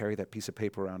paper. Carry that piece of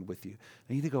paper around with you.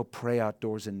 You need to go pray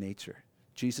outdoors in nature.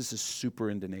 Jesus is super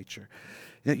into nature.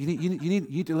 You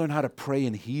need to learn how to pray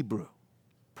in Hebrew.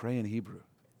 Pray in Hebrew.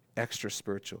 Extra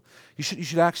spiritual. You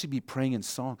should actually be praying in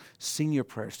song. Sing your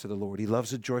prayers to the Lord. He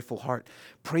loves a joyful heart.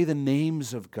 Pray the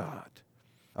names of God.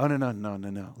 Oh,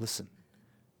 no. Listen.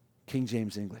 King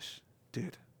James English.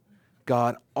 Dude.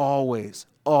 God always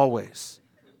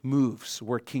moves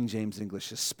where King James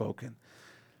English is spoken.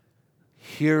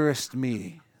 Hearest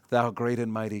me, thou great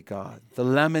and mighty God. The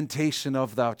lamentation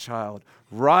of thou child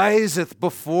riseth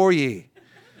before ye.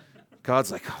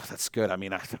 God's like, oh, that's good. I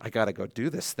mean, I got to go do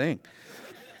this thing.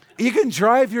 You can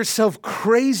drive yourself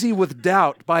crazy with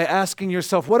doubt by asking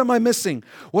yourself, what am I missing?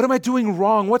 What am I doing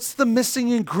wrong? What's the missing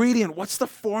ingredient? What's the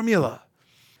formula?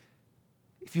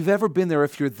 If you've ever been there,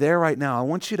 if you're there right now, I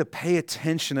want you to pay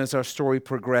attention as our story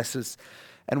progresses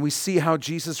and we see how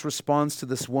Jesus responds to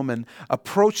this woman,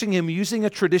 approaching him using a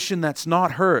tradition that's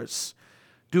not hers,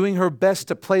 doing her best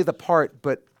to play the part,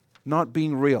 but not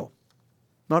being real,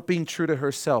 not being true to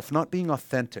herself, not being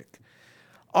authentic.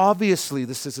 Obviously,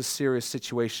 this is a serious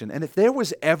situation. And if there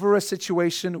was ever a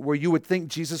situation where you would think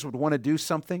Jesus would want to do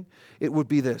something, it would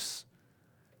be this.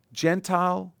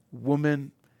 Gentile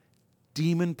woman,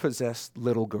 demon-possessed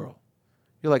little girl.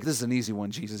 You're like, this is an easy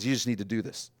one, Jesus. You just need to do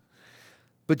this.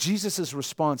 But Jesus'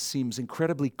 response seems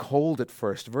incredibly cold at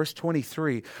first. Verse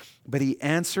 23, but he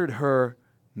answered her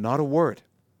not a word.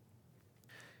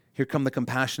 Here come the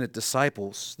compassionate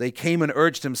disciples. They came and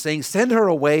urged him, saying, send her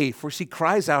away, for she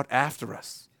cries out after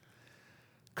us.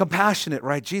 Compassionate,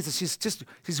 right? Jesus,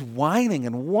 he's whining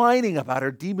about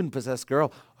her demon-possessed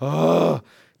girl. Oh,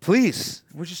 please,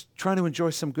 we're just trying to enjoy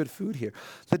some good food here.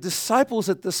 The disciples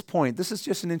at this point, this is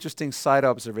just an interesting side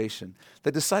observation.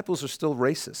 The disciples are still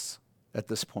racists at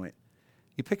this point.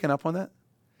 You picking up on that?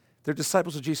 They're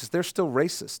disciples of Jesus. They're still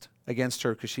racist against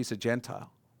her because she's a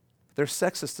Gentile. They're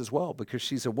sexist as well because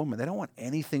she's a woman. They don't want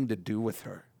anything to do with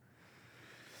her.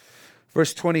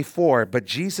 Verse 24, but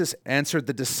Jesus answered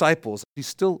the disciples. He's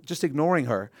still just ignoring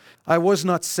her. I was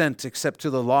not sent except to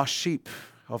the lost sheep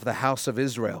of the house of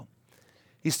Israel.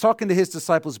 He's talking to his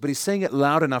disciples, but he's saying it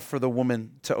loud enough for the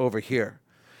woman to overhear.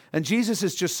 And Jesus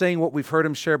is just saying what we've heard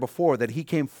him share before, that he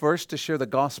came first to share the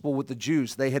gospel with the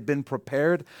Jews. They had been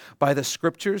prepared by the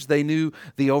scriptures. They knew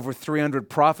the over 300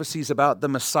 prophecies about the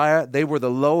Messiah. They were the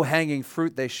low-hanging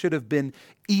fruit. They should have been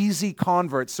easy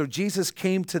converts. So Jesus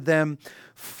came to them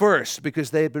first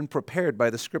because they had been prepared by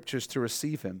the scriptures to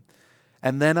receive him.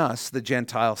 And then us, the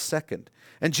Gentiles, second.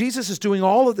 And Jesus is doing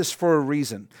all of this for a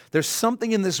reason. There's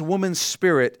something in this woman's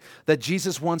spirit that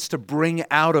Jesus wants to bring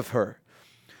out of her.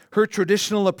 Her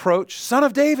traditional approach, son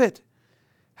of David,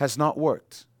 has not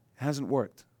worked. It hasn't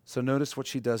worked. So notice what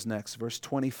she does next. Verse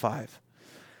 25.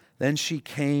 Then she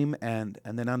came and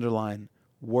then underline,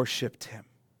 worshipped him,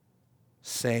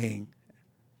 saying,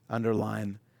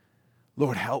 underline,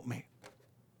 Lord, help me.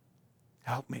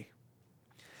 Help me.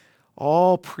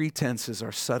 All pretenses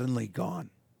are suddenly gone.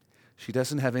 She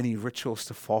doesn't have any rituals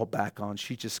to fall back on.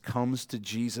 She just comes to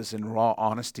Jesus in raw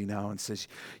honesty now and says,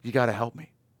 you got to help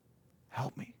me.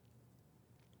 Help me.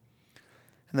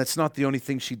 And that's not the only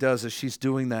thing she does. As she's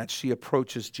doing that, she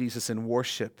approaches Jesus in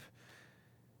worship.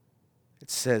 It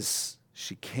says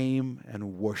she came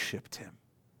and worshiped him,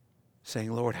 saying,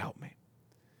 Lord, help me.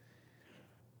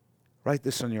 Write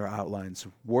this on your outlines.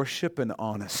 Worship and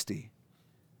honesty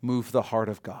move the heart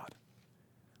of God.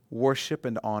 Worship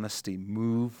and honesty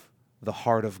move the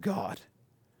heart of God.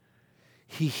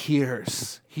 He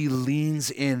hears, he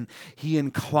leans in, he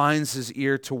inclines his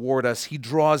ear toward us, he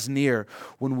draws near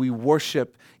when we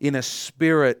worship in a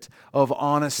spirit of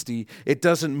honesty. It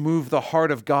doesn't move the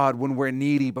heart of God when we're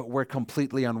needy, but we're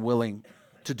completely unwilling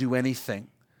to do anything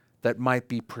that might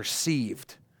be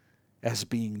perceived as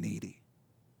being needy.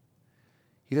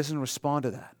 He doesn't respond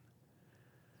to that.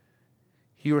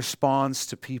 He responds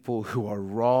to people who are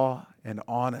raw and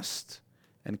honest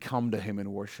and come to him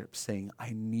in worship saying,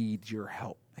 I need your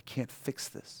help. I can't fix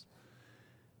this.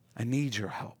 I need your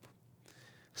help.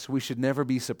 So we should never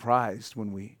be surprised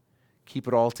when we keep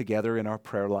it all together in our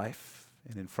prayer life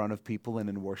and in front of people and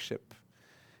in worship,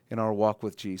 in our walk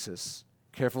with Jesus.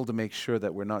 Careful to make sure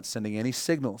that we're not sending any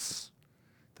signals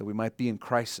that we might be in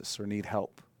crisis or need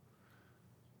help.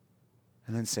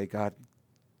 And then say, God,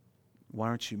 why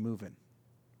aren't you moving?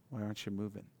 Why aren't you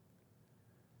moving?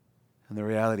 And the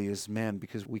reality is, man,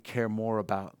 because we care more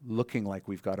about looking like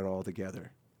we've got it all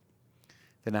together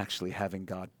than actually having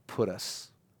God put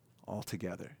us all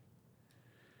together.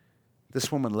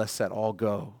 This woman lets that all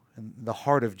go, and the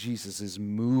heart of Jesus is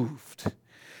moved.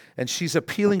 And she's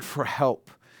appealing for help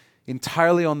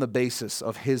entirely on the basis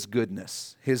of his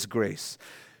goodness, his grace.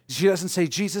 She doesn't say,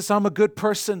 Jesus, I'm a good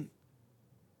person.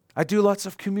 I do lots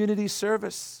of community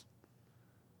service.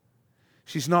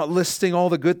 She's not listing all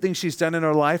the good things she's done in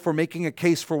her life or making a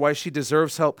case for why she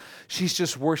deserves help. She's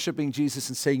just worshiping Jesus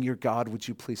and saying, "You're God, would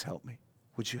you please help me?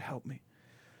 Would you help me?"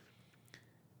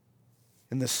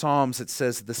 In the Psalms, it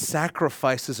says the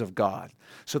sacrifices of God.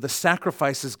 So the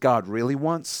sacrifices God really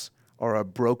wants are a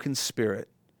broken spirit,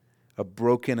 a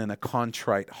broken and a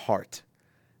contrite heart.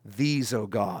 These, O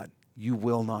God, you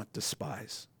will not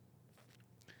despise.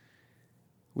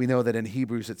 We know that in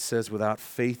Hebrews it says, without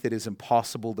faith it is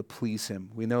impossible to please him.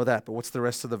 We know that, but what's the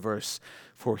rest of the verse?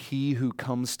 For he who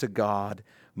comes to God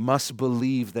must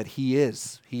believe that he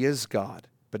is God.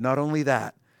 But not only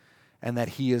that, and that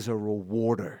he is a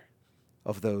rewarder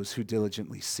of those who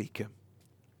diligently seek him.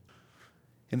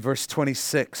 In verse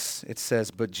 26, it says,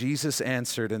 but Jesus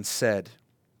answered and said,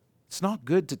 it's not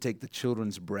good to take the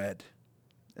children's bread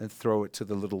and throw it to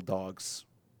the little dogs.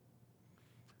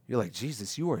 You're like,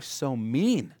 Jesus, you are so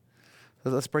mean. So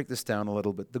let's break this down a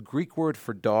little bit. The Greek word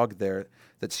for dog there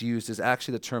that's used is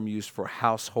actually the term used for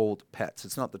household pets.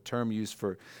 It's not the term used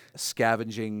for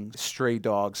scavenging stray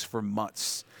dogs for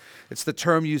mutts. It's the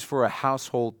term used for a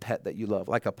household pet that you love,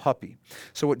 like a puppy.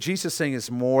 So what Jesus is saying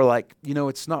is more like,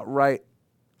 it's not right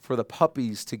for the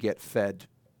puppies to get fed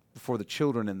before the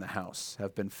children in the house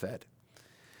have been fed.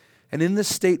 And in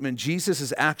this statement, Jesus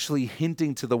is actually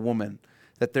hinting to the woman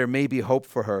that there may be hope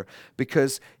for her,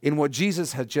 because in what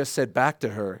Jesus had just said back to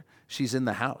her, she's in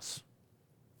the house.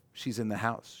 She's in the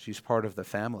house. She's part of the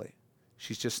family.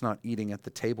 She's just not eating at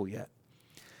the table yet.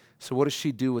 So what does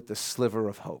she do with the sliver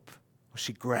of hope? Well,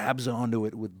 she grabs onto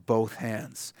it with both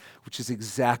hands, which is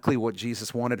exactly what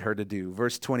Jesus wanted her to do.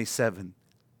 Verse 27,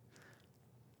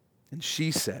 and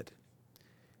she said,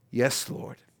 yes,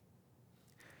 Lord,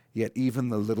 yet even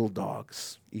the little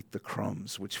dogs eat the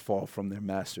crumbs which fall from their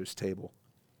master's table.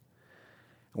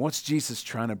 And what's Jesus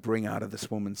trying to bring out of this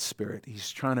woman's spirit?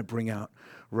 He's trying to bring out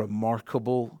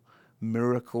remarkable,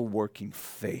 miracle-working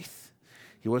faith.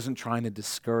 He wasn't trying to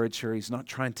discourage her. He's not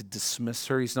trying to dismiss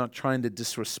her. He's not trying to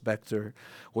disrespect her.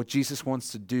 What Jesus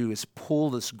wants to do is pull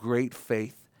this great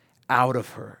faith out of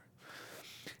her.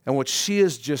 And what she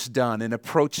has just done in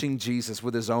approaching Jesus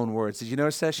with his own words, did you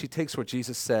notice that? She takes what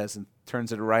Jesus says and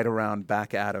turns it right around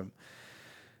back at him.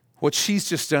 What she's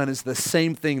just done is the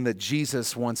same thing that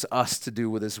Jesus wants us to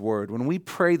do with his word. When we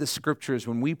pray the scriptures,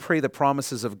 when we pray the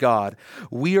promises of God,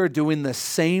 we are doing the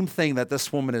same thing that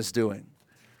this woman is doing.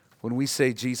 When we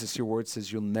say, Jesus, your word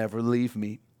says you'll never leave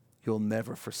me, you'll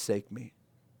never forsake me.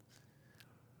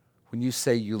 When you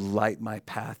say you light my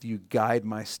path, you guide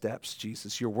my steps,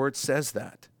 Jesus, your word says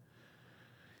that.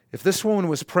 If this woman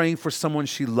was praying for someone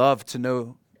she loved to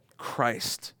know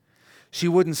Christ, she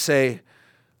wouldn't say,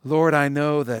 Lord, I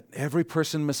know that every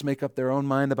person must make up their own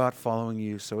mind about following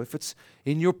you. So if it's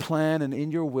in your plan and in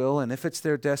your will, and if it's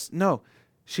their destiny, no.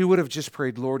 She would have just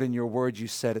prayed, Lord, in your word you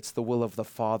said it's the will of the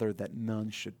Father that none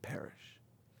should perish.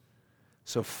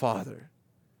 So Father,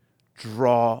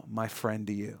 draw my friend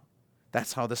to you.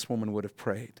 That's how this woman would have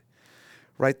prayed.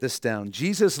 Write this down.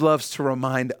 Jesus loves to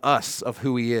remind us of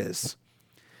who he is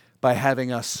by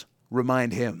having us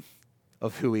remind him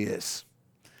of who he is.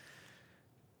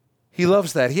 He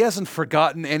loves that. He hasn't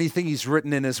forgotten anything he's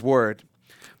written in his word.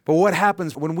 But what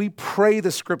happens when we pray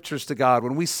the scriptures to God,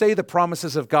 when we say the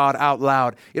promises of God out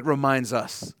loud, it reminds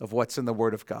us of what's in the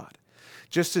word of God.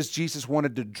 Just as Jesus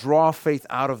wanted to draw faith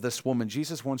out of this woman,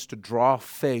 Jesus wants to draw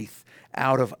faith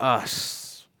out of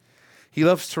us. He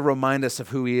loves to remind us of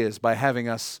who he is by having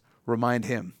us remind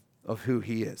him of who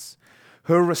he is.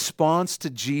 Her response to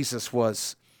Jesus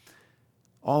was,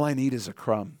 all I need is a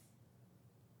crumb.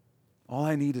 All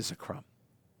I need is a crumb.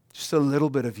 Just a little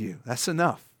bit of you. That's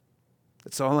enough.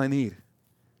 That's all I need.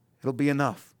 It'll be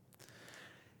enough.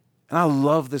 And I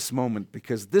love this moment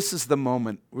because this is the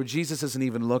moment where Jesus isn't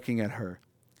even looking at her.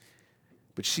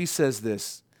 But she says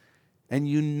this, and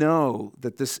you know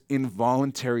that this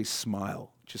involuntary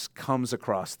smile just comes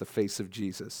across the face of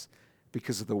Jesus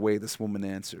because of the way this woman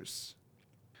answers.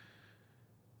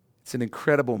 It's an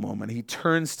incredible moment. He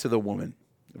turns to the woman.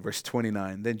 Verse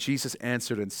 29, then Jesus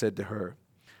answered and said to her,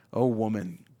 O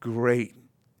woman, great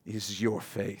is your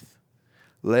faith.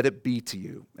 Let it be to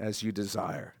you as you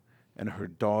desire. And her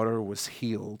daughter was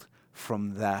healed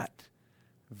from that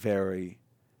very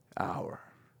hour.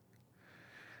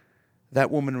 That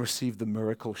woman received the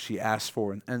miracle she asked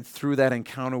for, and through that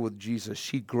encounter with Jesus,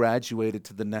 she graduated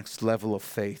to the next level of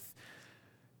faith.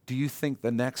 Do you think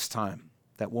the next time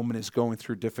that woman is going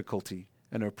through difficulty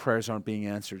and her prayers aren't being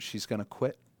answered, she's going to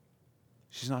quit?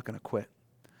 She's not going to quit,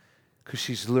 because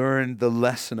she's learned the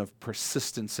lesson of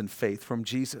persistence and faith from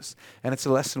Jesus. And it's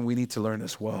a lesson we need to learn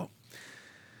as well.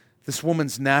 This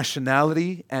woman's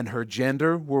nationality and her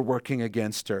gender were working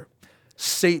against her.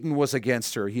 Satan was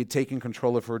against her. He had taken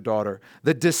control of her daughter.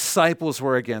 The disciples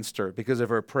were against her because of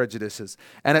her prejudices.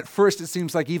 And at first it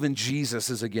seems like even Jesus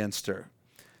is against her.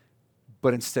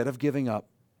 But instead of giving up,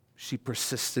 she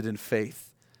persisted in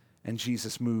faith, and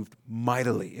Jesus moved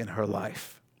mightily in her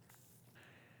life.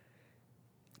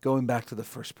 Going back to the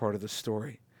first part of the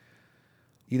story,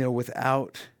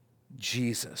 without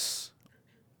Jesus,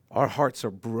 our hearts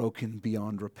are broken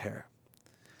beyond repair.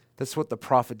 That's what the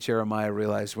prophet Jeremiah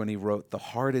realized when he wrote, "The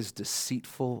heart is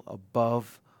deceitful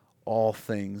above all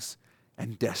things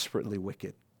and desperately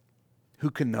wicked. Who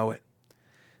can know it?"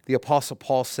 The Apostle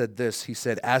Paul said this. He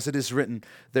said, "As it is written,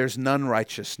 there's none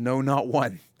righteous, no, not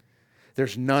one.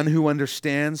 There's none who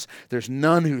understands. There's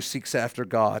none who seeks after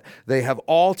God. They have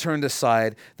all turned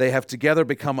aside. They have together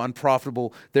become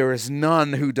unprofitable. There is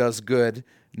none who does good,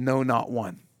 no, not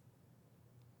one."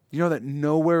 You know that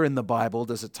nowhere in the Bible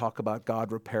does it talk about God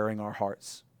repairing our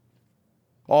hearts.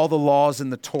 All the laws in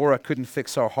the Torah couldn't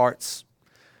fix our hearts.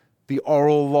 The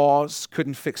oral laws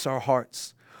couldn't fix our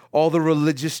hearts. All the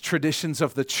religious traditions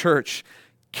of the church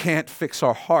can't fix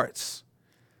our hearts.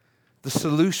 The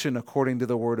solution, according to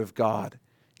the Word of God,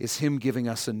 is Him giving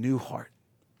us a new heart.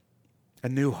 A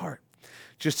new heart.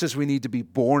 Just as we need to be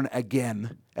born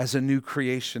again as a new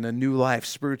creation, a new life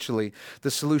spiritually, the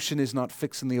solution is not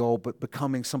fixing the old, but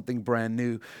becoming something brand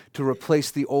new, to replace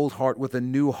the old heart with a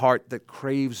new heart that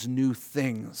craves new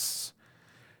things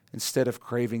instead of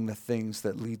craving the things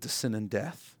that lead to sin and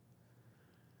death.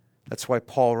 That's why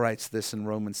Paul writes this in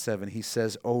Romans 7. He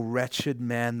says, "O wretched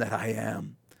man that I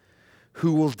am,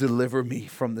 who will deliver me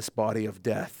from this body of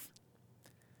death?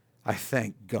 I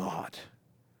thank God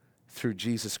through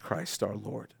Jesus Christ our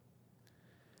Lord."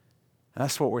 And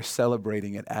that's what we're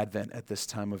celebrating at Advent at this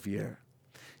time of year.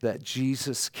 That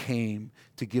Jesus came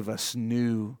to give us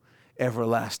new,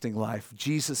 everlasting life.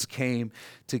 Jesus came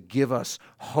to give us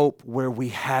hope where we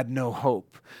had no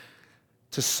hope,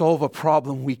 to solve a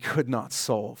problem we could not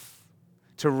solve,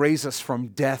 to raise us from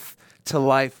death to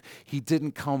life. He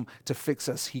didn't come to fix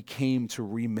us. He came to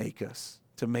remake us,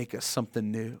 to make us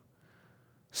something new,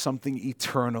 something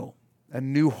eternal. A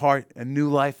new heart, a new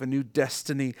life, a new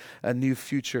destiny, a new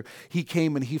future. He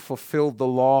came and He fulfilled the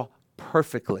law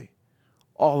perfectly.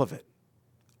 All of it.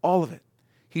 All of it.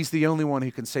 He's the only one who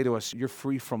can say to us, "You're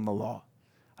free from the law.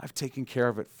 I've taken care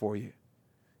of it for you.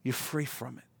 You're free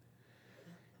from it."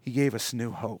 He gave us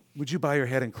new hope. Would you bow your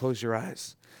head and close your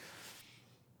eyes?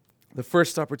 The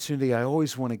first opportunity I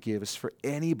always want to give is for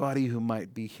anybody who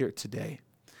might be here today,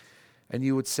 and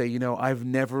you would say, I've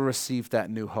never received that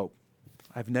new hope.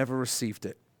 I've never received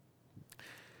it.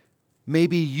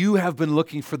 Maybe you have been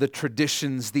looking for the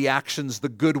traditions, the actions, the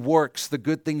good works, the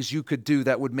good things you could do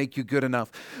that would make you good enough.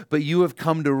 But you have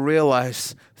come to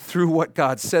realize through what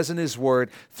God says in His Word,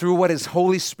 through what His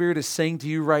Holy Spirit is saying to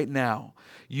you right now,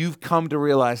 you've come to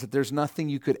realize that there's nothing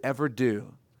you could ever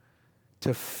do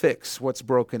to fix what's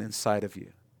broken inside of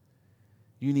you.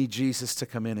 You need Jesus to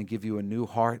come in and give you a new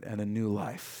heart and a new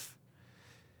life.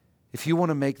 If you want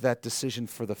to make that decision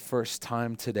for the first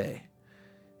time today,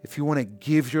 if you want to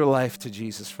give your life to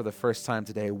Jesus for the first time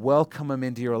today, welcome Him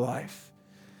into your life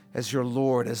as your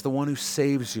Lord, as the one who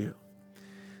saves you.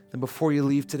 Then before you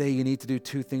leave today, you need to do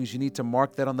two things. You need to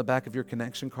mark that on the back of your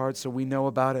connection card so we know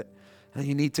about it. And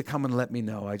you need to come and let me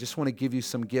know. I just want to give you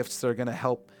some gifts that are going to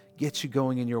help get you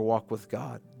going in your walk with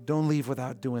God. Don't leave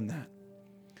without doing that.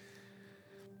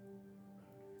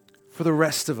 For the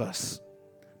rest of us,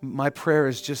 my prayer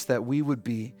is just that we would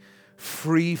be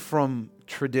free from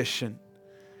tradition,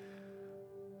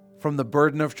 from the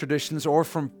burden of traditions, or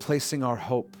from placing our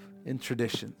hope in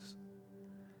traditions.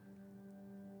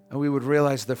 And we would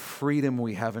realize the freedom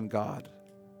we have in God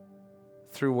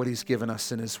through what He's given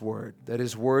us in His Word, that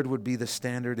His Word would be the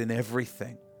standard in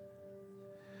everything.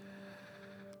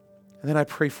 And then I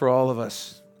pray for all of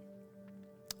us.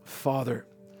 Father,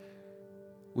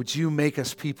 would You make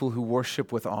us people who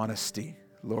worship with honesty,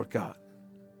 Lord God.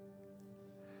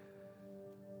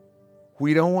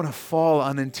 We don't want to fall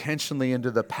unintentionally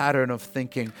into the pattern of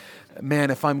thinking,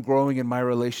 man, if I'm growing in my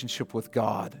relationship with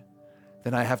God,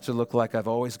 then I have to look like I've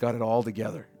always got it all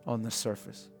together on the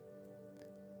surface.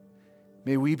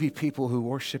 May we be people who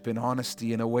worship in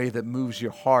honesty in a way that moves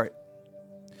your heart.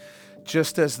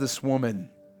 Just as this woman,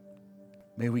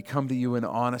 may we come to you in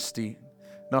honesty,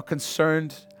 not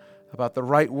concerned about the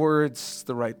right words,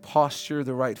 the right posture,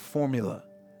 the right formula,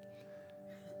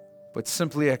 but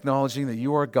simply acknowledging that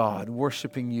you are God,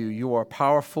 worshiping you. You are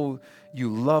powerful.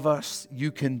 You love us.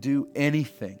 You can do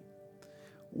anything.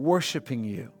 Worshiping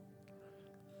you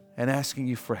and asking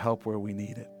you for help where we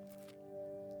need it.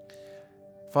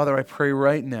 Father, I pray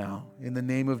right now in the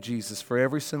name of Jesus for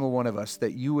every single one of us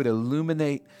that you would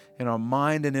illuminate in our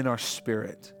mind and in our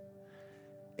spirit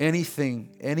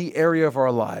anything, any area of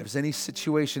our lives, any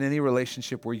situation, any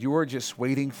relationship where you are just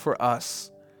waiting for us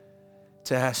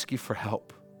to ask you for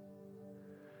help.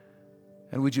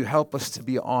 And would you help us to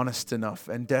be honest enough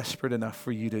and desperate enough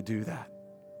for you to do that?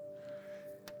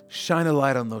 Shine a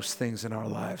light on those things in our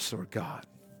lives, Lord God.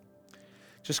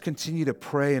 Just continue to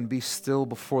pray and be still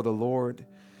before the Lord.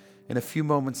 In a few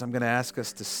moments, I'm going to ask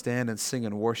us to stand and sing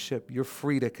and worship. You're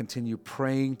free to continue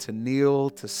praying, to kneel,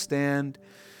 to stand,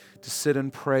 to sit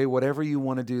and pray, whatever you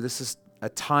want to do. This is a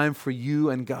time for you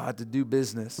and God to do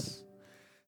business.